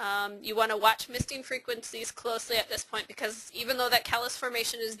 You want to watch misting frequencies closely at this point, because even though that callus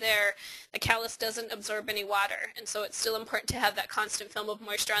formation is there, the callus doesn't absorb any water, and so it's still important to have that constant film of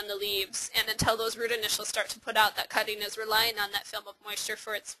moisture on the leaves. And until those root initials start to put out, that cutting is relying on that film of moisture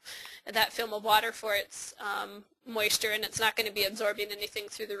for that film of water for its moisture, and it's not going to be absorbing anything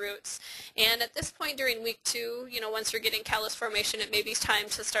through the roots. And at this point during week 2, once you're getting callus formation, it may be time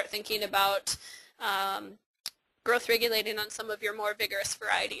to start thinking about growth regulating on some of your more vigorous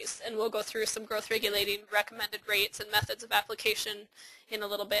varieties, and we'll go through some growth regulating recommended rates and methods of application in a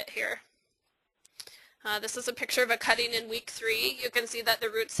little bit here. This is a picture of a cutting in week 3. You can see that the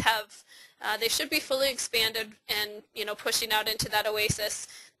roots have, they should be fully expanded and pushing out into that oasis.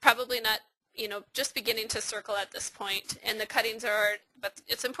 Probably not just beginning to circle at this point, and the cuttings are, but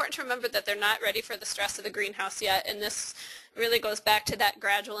it's important to remember that they're not ready for the stress of the greenhouse yet, and this really goes back to that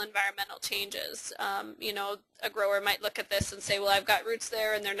gradual environmental changes. A grower might look at this and say, well, I've got roots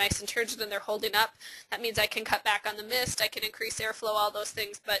there and they're nice and turgid and they're holding up. That means I can cut back on the mist, I can increase airflow, all those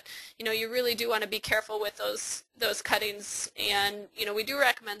things, but you really do want to be careful with those cuttings, and we do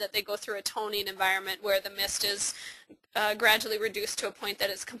recommend that they go through a toning environment where the mist is gradually reduced to a point that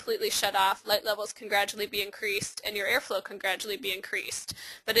it's completely shut off, light levels can gradually be increased, and your airflow can gradually be increased.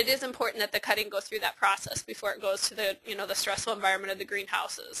 But it is important that the cutting go through that process before it goes to the the stressful environment of the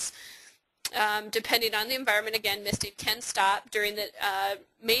greenhouses. Depending on the environment, again, misting can stop during the,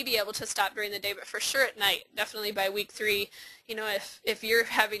 may be able to stop during the day, but for sure at night, definitely by week 3. If you're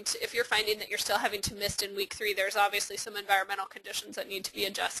finding that you're still having to mist in week 3, there's obviously some environmental conditions that need to be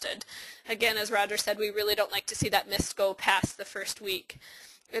adjusted. Again, as Roger said, we really don't like to see that mist go past the first week.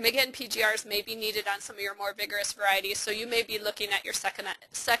 And again, PGRs may be needed on some of your more vigorous varieties, so you may be looking at your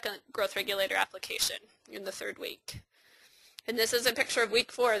second growth regulator application in the 3rd week. And this is a picture of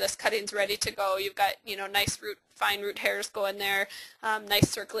week 4. This cutting's ready to go. You've got nice fine root hairs going there, nice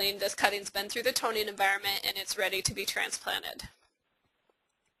circling. This cutting's been through the toning environment and it's ready to be transplanted.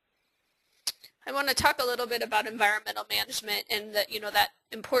 I want to talk a little bit about environmental management and that that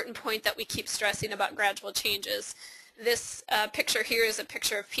important point that we keep stressing about gradual changes. This picture here is a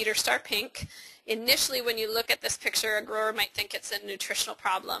picture of Peter Star Pink. Initially, when you look at this picture, a grower might think it's a nutritional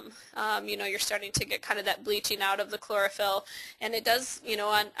problem. You're starting to get kind of that bleaching out of the chlorophyll, and it does,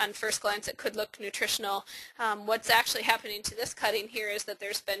 on first glance, it could look nutritional. What's actually happening to this cutting here is that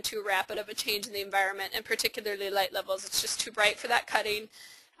there's been too rapid of a change in the environment, and particularly light levels. It's just too bright for that cutting.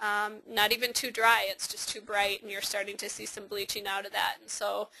 Not even too dry, it's just too bright, and you're starting to see some bleaching out of that. And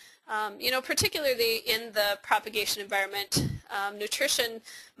so, particularly in the propagation environment, nutrition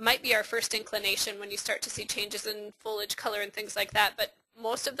might be our first inclination when you start to see changes in foliage color and things like that, but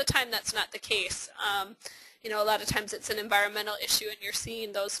most of the time that's not the case. A lot of times it's an environmental issue and you're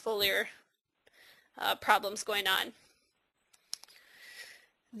seeing those foliar problems going on.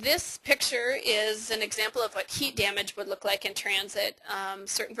 This picture is an example of what heat damage would look like in transit.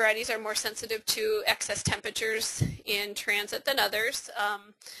 Certain varieties are more sensitive to excess temperatures in transit than others,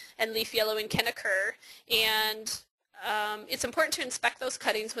 and leaf yellowing can occur. And it's important to inspect those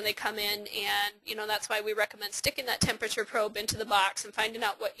cuttings when they come in, and that's why we recommend sticking that temperature probe into the box and finding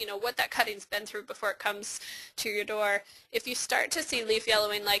out what that cutting's been through before it comes to your door. If you start to see leaf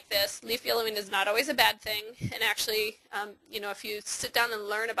yellowing like this, leaf yellowing is not always a bad thing, and actually if you sit down and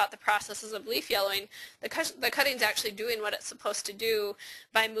learn about the processes of leaf yellowing, the cutting's actually doing what it's supposed to do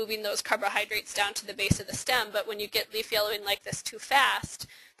by moving those carbohydrates down to the base of the stem. But when you get leaf yellowing like this too fast,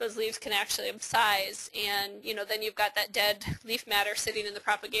 those leaves can actually upsize, and then you've got that dead leaf matter sitting in the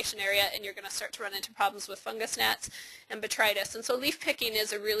propagation area, and you're going to start to run into problems with fungus gnats and botrytis. And so leaf picking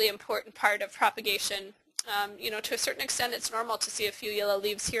is a really important part of propagation. To a certain extent it's normal to see a few yellow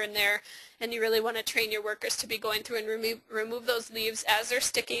leaves here and there, and you really want to train your workers to be going through and remove those leaves as they're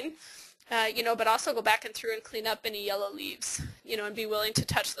sticking, but also go back and through and clean up any yellow leaves, and be willing to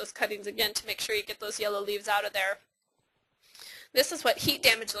touch those cuttings again to make sure you get those yellow leaves out of there. This is what heat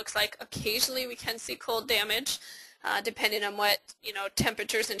damage looks like. Occasionally we can see cold damage, depending on what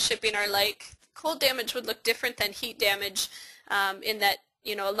temperatures and shipping are like. Cold damage would look different than heat damage in that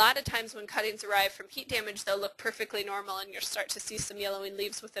a lot of times when cuttings arrive from heat damage, they'll look perfectly normal and you'll start to see some yellowing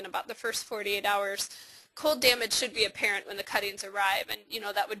leaves within about the first 48 hours. Cold damage should be apparent when the cuttings arrive, and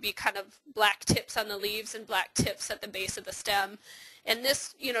that would be kind of black tips on the leaves and black tips at the base of the stem. And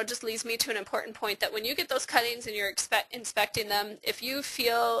this just leads me to an important point, that when you get those cuttings and you're inspecting them, if you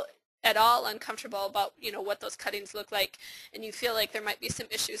feel at all uncomfortable about what those cuttings look like and you feel like there might be some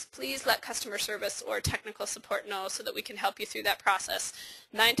issues, please let customer service or technical support know so that we can help you through that process.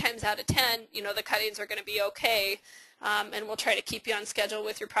 9 times out of 10 the cuttings are going to be okay, and we'll try to keep you on schedule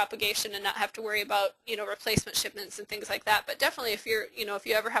with your propagation and not have to worry about replacement shipments and things like that. But definitely if you're if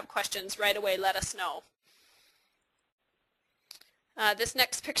you ever have questions, right away let us know. This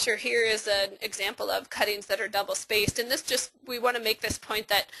next picture here is an example of cuttings that are double spaced, and we want to make this point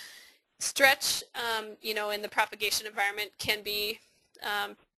that stretch in the propagation environment can be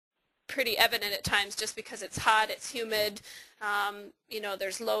pretty evident at times, just because it's hot, it's humid,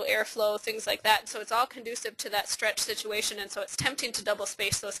 there's low airflow, things like that. So it's all conducive to that stretch situation, and so it's tempting to double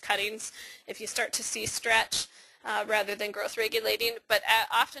space those cuttings if you start to see stretch rather than growth regulating. But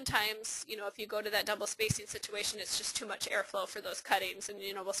oftentimes, if you go to that double spacing situation, it's just too much airflow for those cuttings, and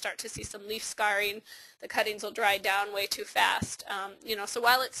we'll start to see some leaf scarring. The cuttings will dry down way too fast. So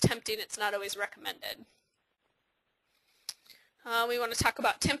while it's tempting, it's not always recommended. We want to talk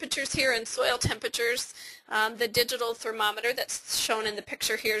about temperatures here and soil temperatures. The digital thermometer that's shown in the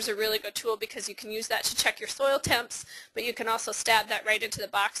picture here is a really good tool, because you can use that to check your soil temps, but you can also stab that right into the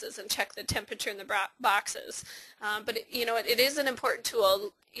boxes and check the temperature in the boxes. But it is an important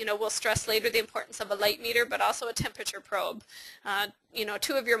tool. We'll stress later the importance of a light meter, but also a temperature probe.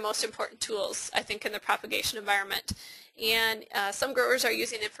 2 of your most important tools, I think, in the propagation environment. And some growers are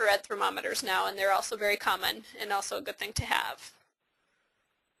using infrared thermometers now, and they're also very common and also a good thing to have.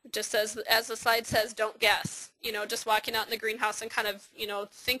 It just says, as the slide says, don't guess. Just walking out in the greenhouse and kind of,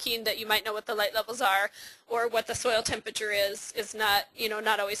 thinking that you might know what the light levels are or what the soil temperature is not,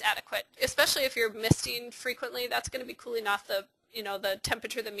 not always adequate. Especially if you're misting frequently, that's going to be cooling off the, the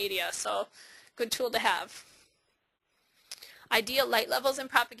temperature of the media. So good tool to have. Ideal light levels in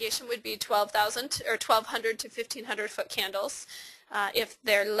propagation would be 12,000 or 1,200 to 1,500 foot candles. If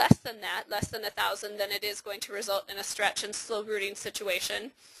they're less than that, less than 1,000, then it is going to result in a stretch and slow rooting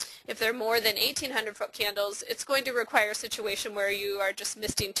situation. If they're more than 1,800 foot candles, it's going to require a situation where you are just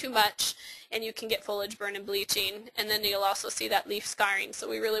misting too much and you can get foliage burn and bleaching, and then you'll also see that leaf scarring. So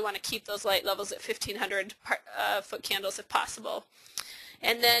we really want to keep those light levels at 1,500 foot candles if possible.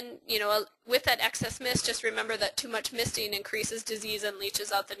 And then, with that excess mist, just remember that too much misting increases disease and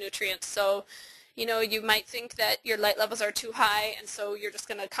leaches out the nutrients. So, you might think that your light levels are too high, and so you're just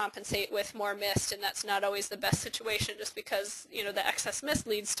going to compensate with more mist, and that's not always the best situation, just because, the excess mist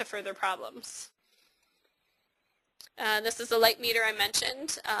leads to further problems. This is the light meter I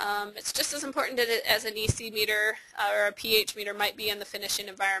mentioned. It's just as important as an EC meter or a pH meter might be in the finishing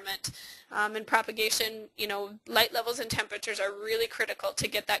environment. In propagation, light levels and temperatures are really critical to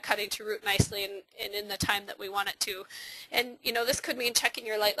get that cutting to root nicely and in the time that we want it to. And this could mean checking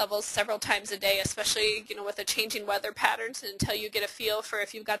your light levels several times a day, especially with the changing weather patterns, until you get a feel for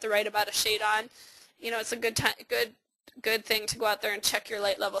if you've got the right amount of shade on. It's a good thing to go out there and check your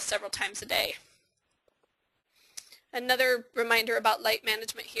light levels several times a day. Another reminder about light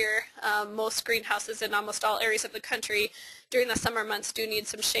management here, most greenhouses in almost all areas of the country during the summer months do need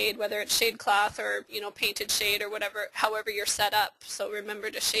some shade, whether it's shade cloth or painted shade or whatever, however you're set up. So remember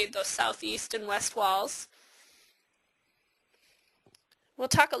to shade those southeast and west walls. We'll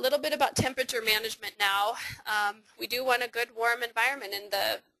talk a little bit about temperature management now. We do want a good warm environment in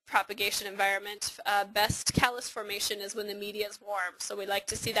the propagation environment. Best callus formation is when the media is warm, so we like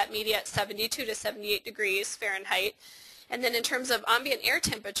to see that media at 72 to 78 degrees Fahrenheit. And then in terms of ambient air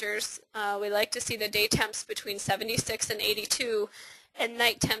temperatures, we like to see the day temps between 76 and 82 and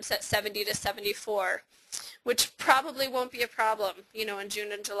night temps at 70 to 74, which probably won't be a problem, in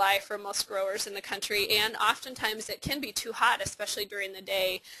June and July for most growers in the country. And oftentimes it can be too hot, especially during the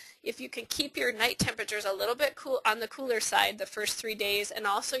day. If you can keep your night temperatures a little bit cool on the cooler side the first 3 days, and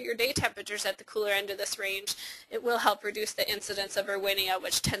also your day temperatures at the cooler end of this range, it will help reduce the incidence of Erwinia,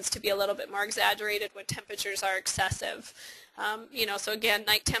 which tends to be a little bit more exaggerated when temperatures are excessive. So again,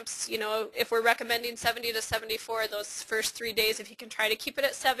 night temps, if we're recommending 70 to 74 those first 3 days, if you can try to keep it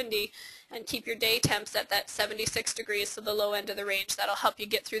at 70 and keep your day temps at that 76 degrees, so the low end of the range, that'll help you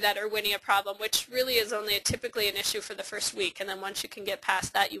get through that Erwinia problem, which really is only typically an issue for the first week, and then once you can get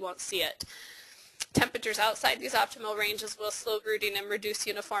past that, you won't see it. Temperatures outside these optimal ranges will slow rooting and reduce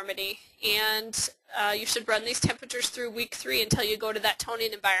uniformity. And you should run these temperatures through week 3 until you go to that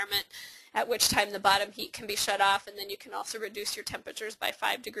toning environment, at which time the bottom heat can be shut off, and then you can also reduce your temperatures by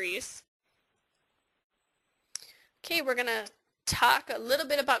 5 degrees. Okay, we're going to talk a little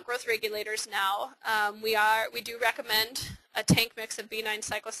bit about growth regulators now. We do recommend a tank mix of B9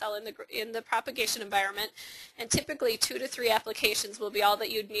 cyclocell in the propagation environment, and typically 2 to 3 applications will be all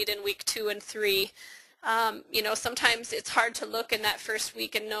that you'd need in week 2 and 3. You know, sometimes it's hard to look in that first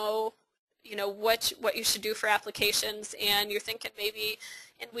week and know, you know, what you should do for applications, and you're thinking maybe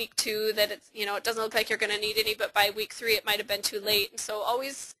in week 2 that it's, you know, it doesn't look like you're going to need any, but by week 3 it might have been too late. And so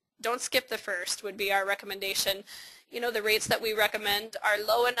always don't skip the first would be our recommendation. You know, the rates that we recommend are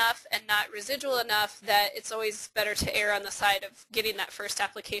low enough and not residual enough that it's always better to err on the side of getting that first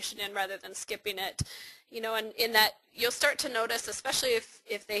application in rather than skipping it. You know, and in that you'll start to notice, especially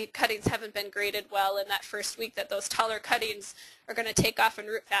if the cuttings haven't been graded well in that first week, that those taller cuttings are going to take off and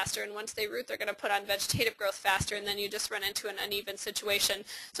root faster, and once they root they're going to put on vegetative growth faster, and then you just run into an uneven situation.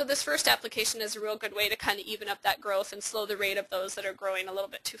 So this first application is a real good way to kind of even up that growth and slow the rate of those that are growing a little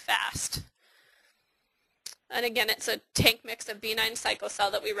bit too fast. And again, it's a tank mix of B9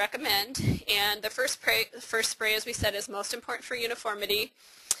 cyclocell that we recommend. And the first spray, as we said, is most important for uniformity.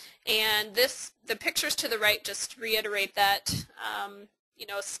 And the pictures to the right just reiterate that. You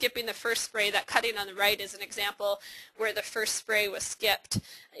know, skipping the first spray, that cutting on the right is an example where the first spray was skipped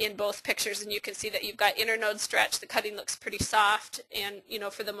in both pictures, and you can see that you've got internode stretch. The cutting looks pretty soft, and you know,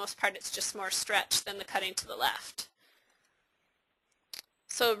 for the most part it's just more stretch than the cutting to the left.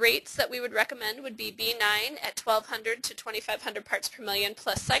 So rates that we would recommend would be B9 at 1,200 to 2,500 parts per million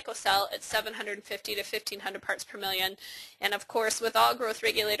plus cyclocell at 750 to 1,500 parts per million. And of course, with all growth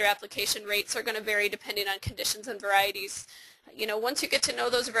regulator application, rates are going to vary depending on conditions and varieties. You know, once you get to know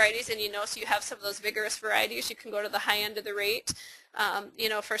those varieties and you know, so you have some of those vigorous varieties, you can go to the high end of the rate. You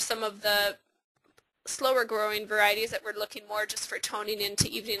know, for some of the slower growing varieties that we're looking more just for toning into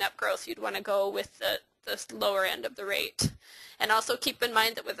evening up growth, you'd want to go with the lower end of the rate. And also keep in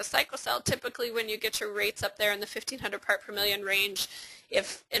mind that with a cyclocell, typically when you get your rates up there in the 1,500 part per million range,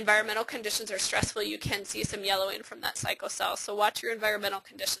 if environmental conditions are stressful, you can see some yellowing from that cyclocell. So watch your environmental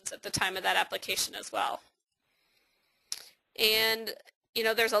conditions at the time of that application as well. And you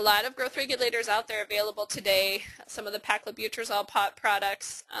know, there's a lot of growth regulators out there available today. Some of the paclobutrazole pot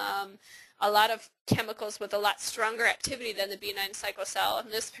products, a lot of chemicals with a lot stronger activity than the B9 cyclocell.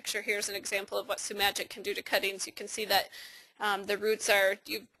 And this picture here is an example of what Sumagic can do to cuttings. You can see that the roots are,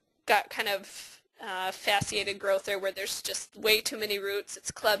 you've got kind of fasciated growth there where there's just way too many roots.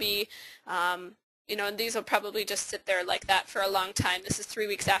 It's clubby. You know, and these will probably just sit there like that for a long time. This is 3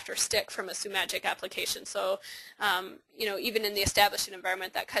 weeks after stick from a Sumagic application. So, you know, even in the establishing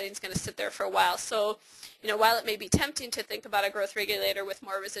environment, that cutting's going to sit there for a while. So, you know, while it may be tempting to think about a growth regulator with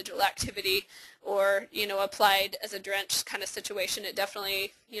more residual activity or, you know, applied as a drench kind of situation, it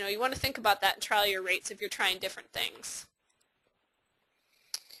definitely, you know, you want to think about that and trial your rates if you're trying different things.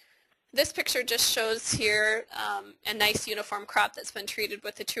 This picture just shows here a nice uniform crop that's been treated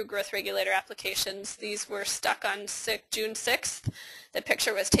with the 2 growth regulator applications. These were stuck on June 6th. The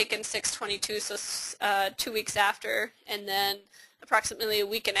picture was taken 6/22, so 2 weeks after, and then approximately a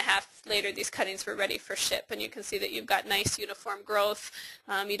week and a half later these cuttings were ready for ship, and you can see that you've got nice uniform growth.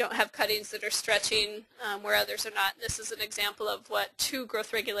 You don't have cuttings that are stretching where others are not. This is an example of what 2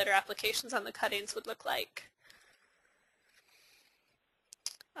 growth regulator applications on the cuttings would look like.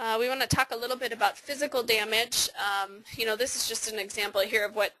 We want to talk a little bit about physical damage. You know, this is just an example here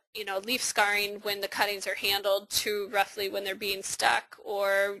of what, you know, leaf scarring when the cuttings are handled to roughly when they're being stuck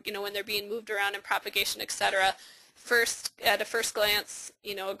or, you know, when they're being moved around in propagation, etc. At a first glance,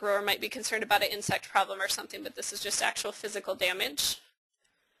 you know, a grower might be concerned about an insect problem or something, but this is just actual physical damage.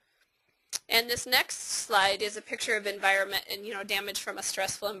 And this next slide is a picture of environment and, you know, damage from a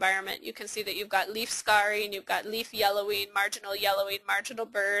stressful environment. You can see that you've got leaf scarring, you've got leaf yellowing, marginal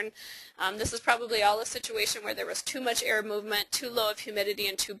burn. This is probably all a situation where there was too much air movement, too low of humidity,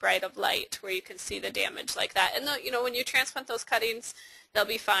 and too bright of light, where you can see the damage like that. And, you know, when you transplant those cuttings, they'll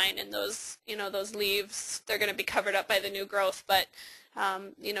be fine, and those, you know, those leaves, they're going to be covered up by the new growth, but,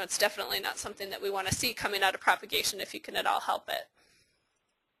 you know, it's definitely not something that we want to see coming out of propagation if you can at all help it.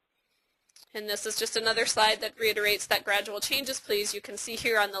 And this is just another slide that reiterates that gradual changes, please. You can see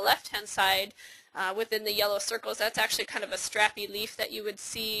here on the left-hand side, within the yellow circles, that's actually kind of a strappy leaf that you would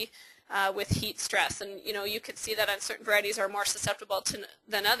see with heat stress. And, you know, you could see that on certain varieties are more susceptible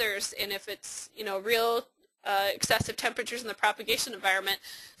than others. And if it's, you know, real excessive temperatures in the propagation environment,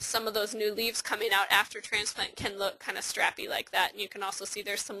 some of those new leaves coming out after transplant can look kind of strappy like that. And you can also see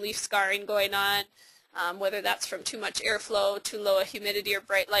there's some leaf scarring going on, whether that's from too much airflow, too low a humidity, or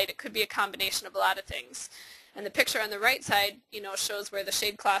bright light. It could be a combination of a lot of things. And the picture on the right side, shows where the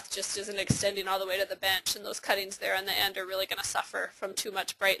shade cloth just isn't extending all the way to the bench, and those cuttings there on the end are really going to suffer from too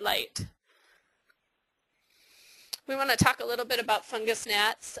much bright light. We want to talk a little bit about fungus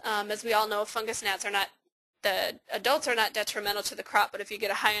gnats. As we all know, fungus gnats the adults are not detrimental to the crop, but if you get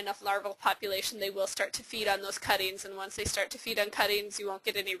a high enough larval population, they will start to feed on those cuttings, and once they start to feed on cuttings, you won't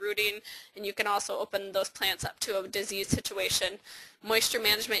get any rooting, and you can also open those plants up to a disease situation. Moisture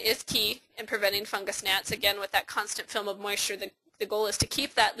management is key in preventing fungus gnats. Again, with that constant film of moisture, the goal is to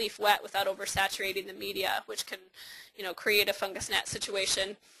keep that leaf wet without oversaturating the media, which can, create a fungus gnat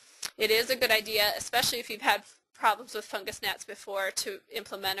situation. It is a good idea, especially if you've had problems with fungus gnats before, to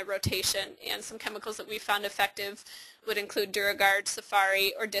implement a rotation, and some chemicals that we found effective would include Duragard,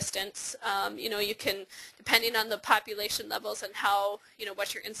 Safari, or Distance. You can, depending on the population levels and how,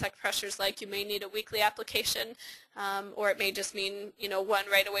 what your insect pressure is like, you may need a weekly application, or it may just mean, one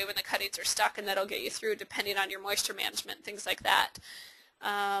right away when the cuttings are stuck, and that'll get you through depending on your moisture management, things like that.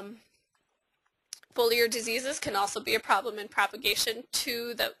 Foliar diseases can also be a problem in propagation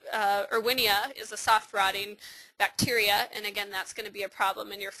too. The Erwinia is a soft rotting bacteria, and again, that's going to be a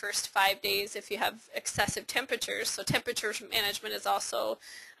problem in your first 5 days if you have excessive temperatures. So temperature management is also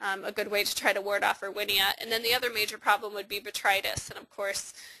a good way to try to ward off Erwinia. And then the other major problem would be botrytis, and of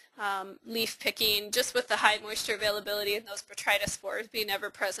course leaf picking, just with the high moisture availability and those botrytis spores being ever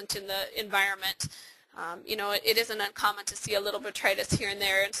present in the environment. It isn't uncommon to see a little botrytis here and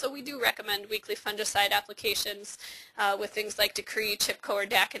there, and so we do recommend weekly fungicide applications with things like Decree, Chipco, or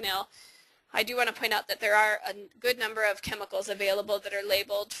Daconil. I do want to point out that there are a good number of chemicals available that are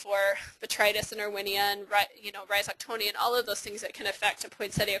labeled for botrytis and Erwinia and Rhizoctonia and all of those things that can affect a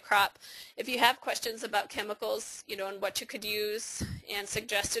poinsettia crop. If you have questions about chemicals, and what you could use and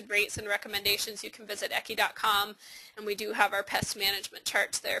suggested rates and recommendations, you can visit ecki.com, and we do have our pest management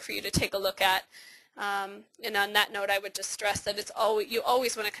charts there for you to take a look at. And on that note, I would just stress that you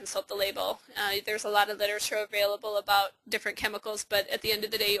always want to consult the label. There's a lot of literature available about different chemicals, but at the end of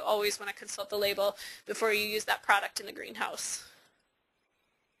the day, you always want to consult the label before you use that product in the greenhouse.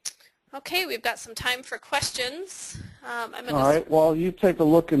 Okay, we've got some time for questions. All right, well, you take a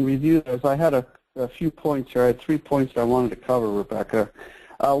look and review those. I had a few points here. I had 3 points I wanted to cover, Rebecca.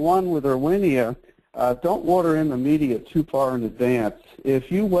 One with Erwinia. Don't water in the media too far in advance.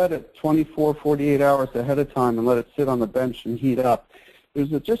 If you wet it 24, 48 hours ahead of time and let it sit on the bench and heat up, there's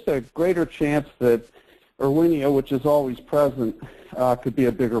just a greater chance that Erwinia, which is always present, could be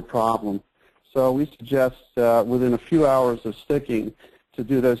a bigger problem. So we suggest within a few hours of sticking to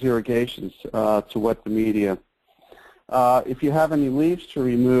do those irrigations to wet the media. If you have any leaves to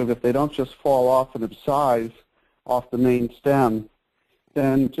remove, if they don't just fall off and abscise off the main stem,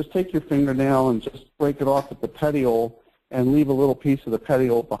 then just take your fingernail and just break it off at the petiole and leave a little piece of the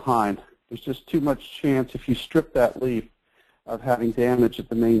petiole behind. There's just too much chance if you strip that leaf of having damage at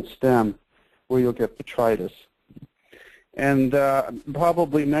the main stem where you'll get botrytis. And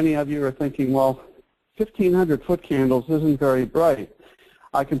probably many of you are thinking, well, 1,500 foot candles isn't very bright.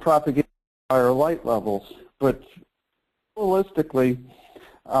 I can propagate higher light levels. But realistically,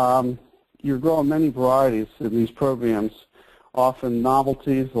 you're growing many varieties in these programs, often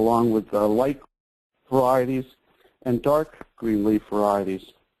novelties along with light varieties and dark green leaf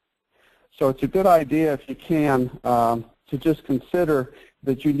varieties. So it's a good idea, if you can, to just consider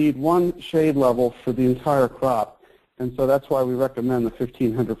that you need one shade level for the entire crop. And so that's why we recommend the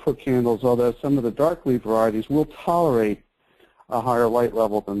 1,500 foot candles, although some of the dark leaf varieties will tolerate a higher light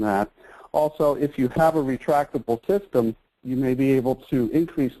level than that. Also, if you have a retractable system, you may be able to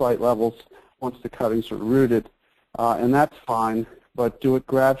increase light levels once the cuttings are rooted. And that's fine, but do it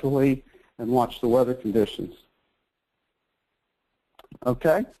gradually and watch the weather conditions.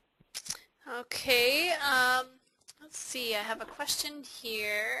 Okay? Okay, let's see, I have a question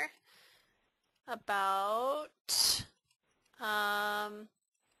here about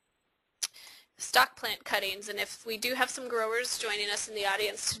stock plant cuttings, and if we do have some growers joining us in the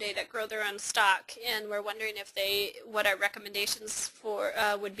audience today that grow their own stock, and we're wondering if what our recommendations for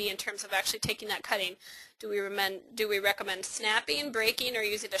would be in terms of actually taking that cutting. Do we recommend snapping, breaking, or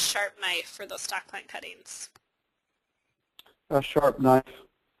using a sharp knife for those stock plant cuttings? A sharp knife.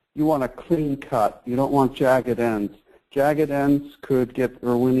 You want a clean cut. You don't want jagged ends. Jagged ends could get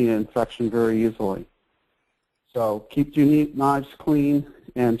Erwinia infection very easily. So keep your knives clean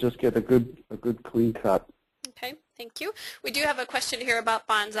and just get a good clean cut. Okay, Thank you. We do have a question here about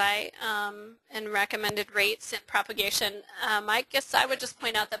bonsai and recommended rates and propagation. I guess I would just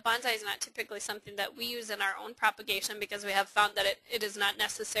point out that bonsai is not typically something that we use in our own propagation because we have found that it is not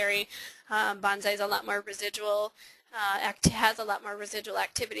necessary. Bonsai is a lot more residual, has a lot more residual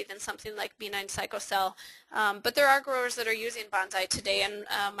activity than something like B9 cycocell. But there are growers that are using bonsai today, and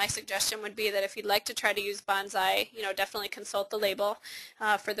my suggestion would be that if you'd like to try to use bonsai, definitely consult the label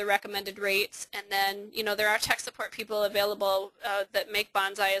for the recommended rates. And then, there are tech support people available that make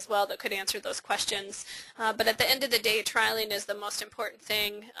bonsai as well that could answer those questions. But at the end of the day, trialing is the most important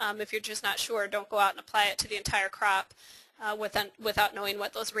thing. If you're just not sure, don't go out and apply it to the entire crop. Without knowing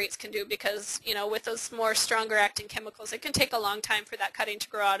what those rates can do, because with those more stronger acting chemicals, it can take a long time for that cutting to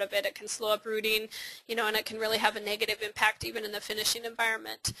grow out of it. It can slow up rooting, and it can really have a negative impact even in the finishing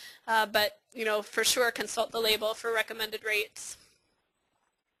environment. But for sure, consult the label for recommended rates.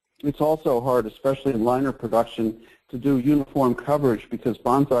 It's also hard, especially in liner production, to do uniform coverage because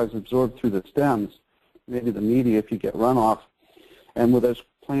bonsai is absorbed through the stems, maybe the media if you get runoff, and with those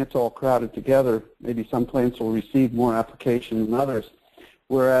plants all crowded together, maybe some plants will receive more application than others.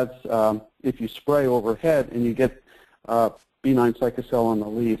 Whereas if you spray overhead and you get B9 cycocell on the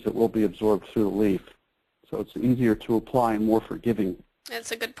leaves, it will be absorbed through the leaf. So it's easier to apply and more forgiving.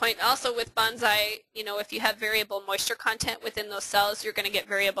 That's a good point. Also with bonsai, if you have variable moisture content within those cells, you're going to get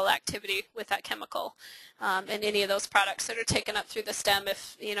variable activity with that chemical. And any of those products that are taken up through the stem,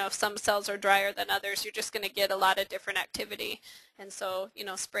 if some cells are drier than others, you're just going to get a lot of different activity. And so,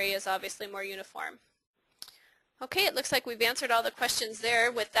 spray is obviously more uniform. Okay, it looks like we've answered all the questions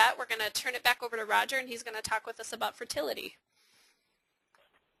there. With that, we're going to turn it back over to Roger, and he's going to talk with us about fertility.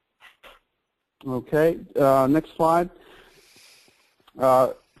 Okay, next slide.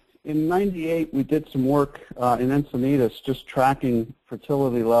 In '98, we did some work in Encinitas just tracking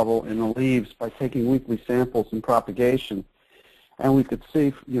fertility level in the leaves by taking weekly samples in propagation. And we could see,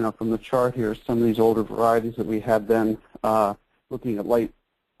 from the chart here, some of these older varieties that we had then, looking at light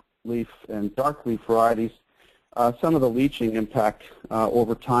leaf and dark leaf varieties, some of the leaching impact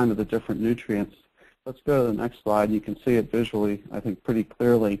over time of the different nutrients. Let's go to the next slide. You can see it visually, I think, pretty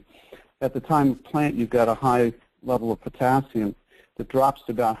clearly. At the time of plant, you've got a high level of potassium that drops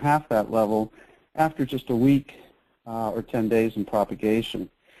to about half that level after just a week or 10 days in propagation.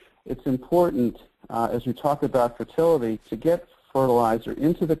 It's important, as we talk about fertility, to get fertilizer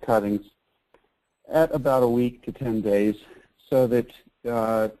into the cuttings at about a week to 10 days so that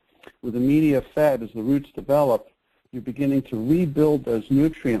with the media fed as the roots develop, you're beginning to rebuild those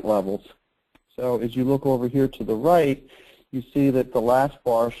nutrient levels. So as you look over here to the right, you see that the last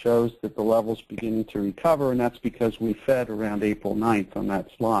bar shows that the level's beginning to recover, and that's because we fed around April 9th on that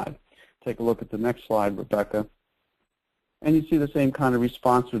slide. Take a look at the next slide, Rebecca. And you see the same kind of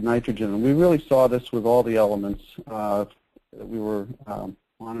response with nitrogen. And we really saw this with all the elements that we were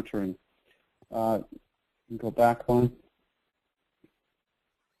monitoring. You can go back one.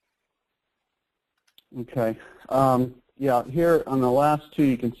 Okay. Yeah, here on the last two,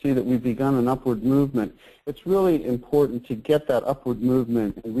 you can see that we've begun an upward movement. It's really important to get that upward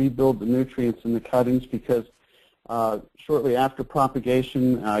movement and rebuild the nutrients in the cuttings because shortly after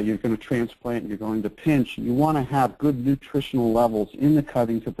propagation, you're going to transplant and you're going to pinch. You want to have good nutritional levels in the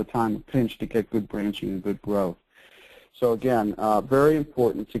cuttings at the time of pinch to get good branching and good growth. So again, very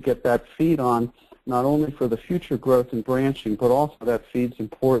important to get that feed on, not only for the future growth and branching, but also that feed's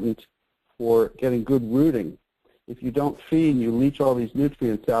important for getting good rooting. If you don't feed and you leach all these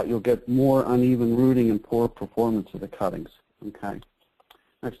nutrients out, you'll get more uneven rooting and poor performance of the cuttings. Okay.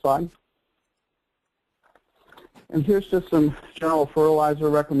 Next slide. And here's just some general fertilizer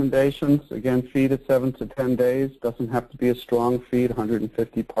recommendations. Again, feed at 7 to 10 days. Doesn't have to be a strong feed.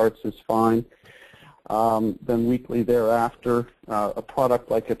 150 parts is fine. Then weekly thereafter, a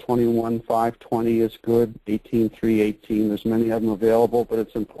product like a 21-5-20 is good. 18-3-18. There's many of them available, but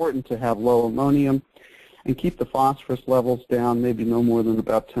it's important to have low ammonium and keep the phosphorus levels down, maybe no more than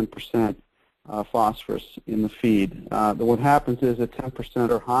about 10% phosphorus in the feed. What happens is at 10%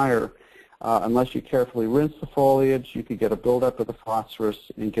 or higher, unless you carefully rinse the foliage, you could get a buildup of the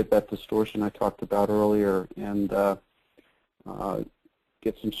phosphorus and get that distortion I talked about earlier and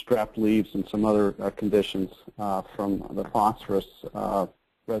get some strapped leaves and some other conditions from the phosphorus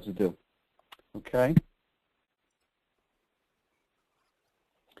residue. Okay?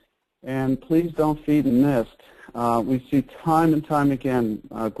 And please don't feed and mist. We see time and time again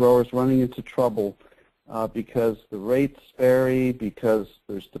growers running into trouble because the rates vary, because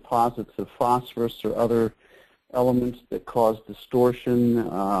there's deposits of phosphorus or other elements that cause distortion,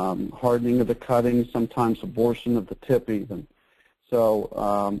 hardening of the cutting, sometimes abortion of the tip even.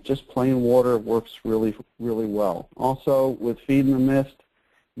 So just plain water works really, really well. Also, with feeding the mist,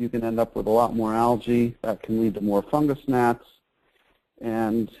 you can end up with a lot more algae. That can lead to more fungus gnats,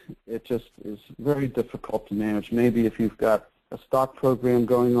 and it just is very difficult to manage. Maybe if you've got a stock program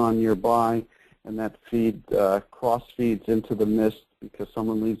going on nearby and that feed cross feeds into the mist because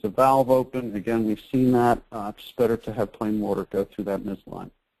someone leaves a valve open, again, we've seen that. It's just better to have plain water go through that mist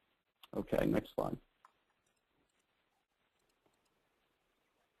line. Okay, next slide.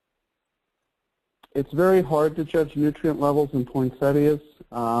 It's very hard to judge nutrient levels in poinsettias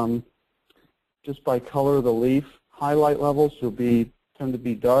just by color of the leaf. Highlight levels will tend to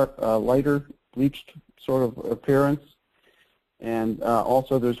be dark, lighter, bleached sort of appearance, and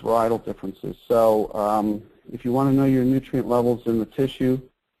also there's varietal differences. So if you want to know your nutrient levels in the tissue,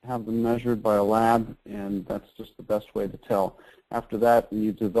 have them measured by a lab, and that's just the best way to tell. After that, when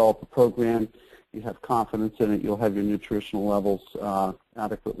you develop a program, you have confidence in it, you'll have your nutritional levels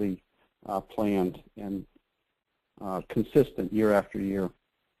adequately planned and consistent year after year.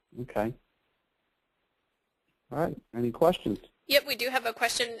 Okay. All right. Any questions? Yep, we do have a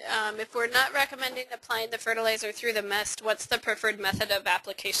question. If we're not recommending applying the fertilizer through the mist, what's the preferred method of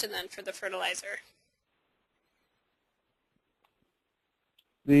application then for the fertilizer?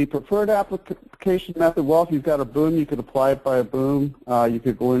 The preferred application method, well, if you've got a boom, you could apply it by a boom. You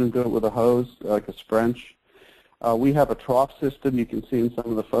could go in and do it with a hose, like a sprench. We have a trough system you can see in some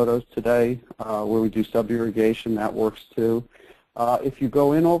of the photos today where we do sub-irrigation. That works too. If you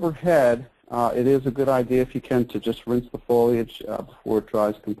go in overhead, it is a good idea if you can to just rinse the foliage before it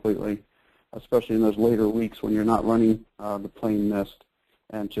dries completely, especially in those later weeks when you're not running the plain mist,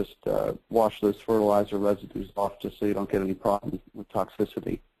 and just wash those fertilizer residues off just so you don't get any problem with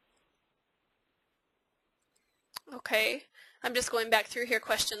toxicity. Okay. I'm just going back through here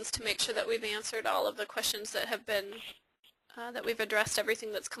questions to make sure that we've answered all of the questions that have been, that we've addressed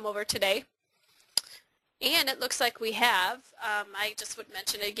everything that's come over today. And it looks like we have. I just would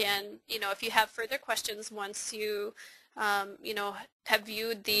mention again, if you have further questions once you, have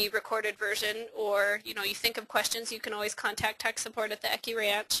viewed the recorded version, or, you think of questions, you can always contact tech support at the Ecke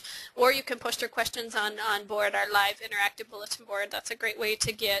Ranch, or you can post your questions on board, our live interactive bulletin board. That's a great way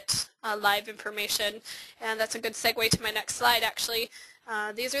to get live information, and that's a good segue to my next slide, actually.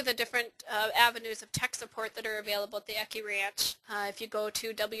 These are the different avenues of tech support that are available at the Ecke Ranch. If you go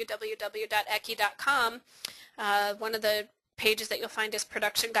to www.ecke.com, one of the pages that you'll find is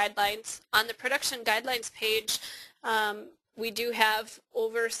production guidelines. On the production guidelines page, we do have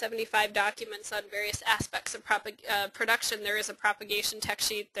over 75 documents on various aspects of production. There is a propagation tech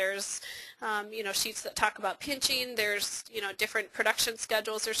sheet. There's, sheets that talk about pinching. There's, different production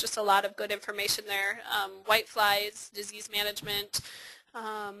schedules. There's just a lot of good information there. Whiteflies, disease management.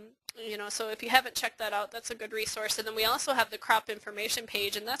 So if you haven't checked that out, that's a good resource. And then we also have the crop information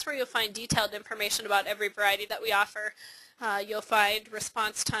page, and that's where you'll find detailed information about every variety that we offer. You'll find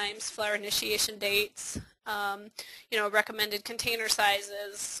response times, flower initiation dates, recommended container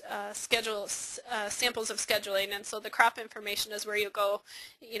sizes, schedules, samples of scheduling, and so the crop information is where you go,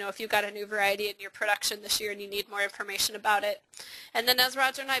 if you've got a new variety in your production this year and you need more information about it. And then as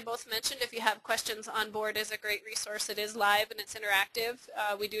Roger and I both mentioned, if you have questions, On Board is a great resource. It is live and it's interactive.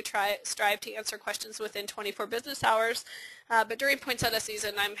 We do strive to answer questions within 24 business hours, but during poinsettia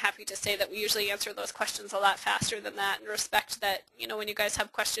season, I'm happy to say that we usually answer those questions a lot faster than that, and respect that, when you guys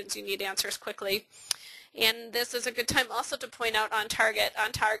have questions, you need answers quickly. And this is a good time also to point out On Target.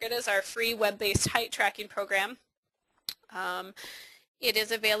 On Target is our free web-based height tracking program. It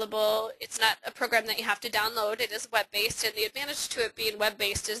is available. It's not a program that you have to download. It is web-based, and the advantage to it being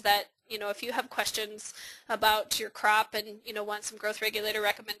web-based is that, if you have questions about your crop and, want some growth regulator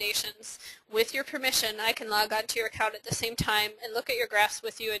recommendations, with your permission, I can log on to your account at the same time and look at your graphs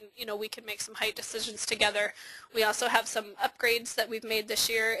with you, and, we can make some height decisions together. We also have some upgrades that we've made this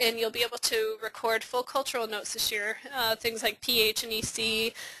year, and you'll be able to record full cultural notes this year, things like pH and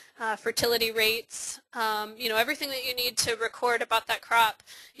EC, fertility rates, everything that you need to record about that crop,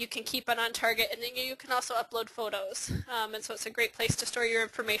 you can keep it On Target, and then you can also upload photos. And so it's a great place to store your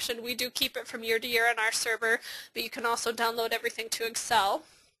information. We do keep it from year to year on our server, but you can also download everything to Excel.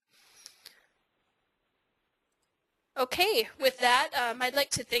 Okay, with that, I'd like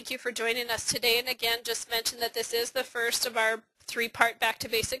to thank you for joining us today, and again, just mention that this is the first of our 3-part Back to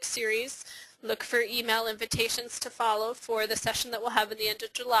Basics series. Look for email invitations to follow for the session that we'll have in the end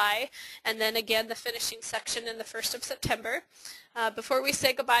of July, and then again the finishing section in the 1st of September. Before we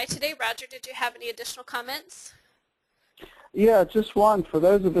say goodbye today, Roger, did you have any additional comments? Yeah, just one. For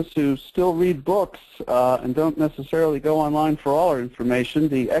those of us who still read books and don't necessarily go online for all our information,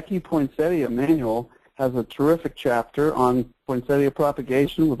 the Ecke Poinsettia Manual has a terrific chapter on poinsettia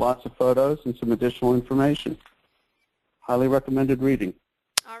propagation with lots of photos and some additional information. Highly recommended reading.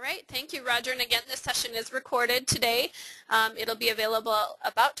 All right, thank you, Roger. And again, this session is recorded today. It'll be available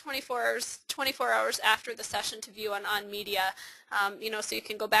about 24 hours after the session to view on media. So you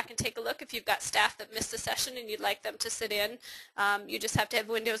can go back and take a look if you've got staff that missed a session and you'd like them to sit in. You just have to have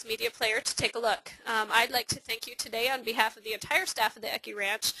Windows Media Player to take a look. I'd like to thank you today on behalf of the entire staff of the Ecke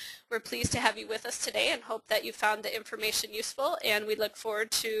Ranch. We're pleased to have you with us today and hope that you found the information useful, and we look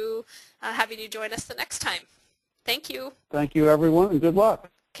forward to having you join us the next time. Thank you. Thank you, everyone, and good luck.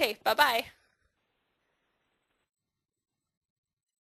 Okay, bye-bye.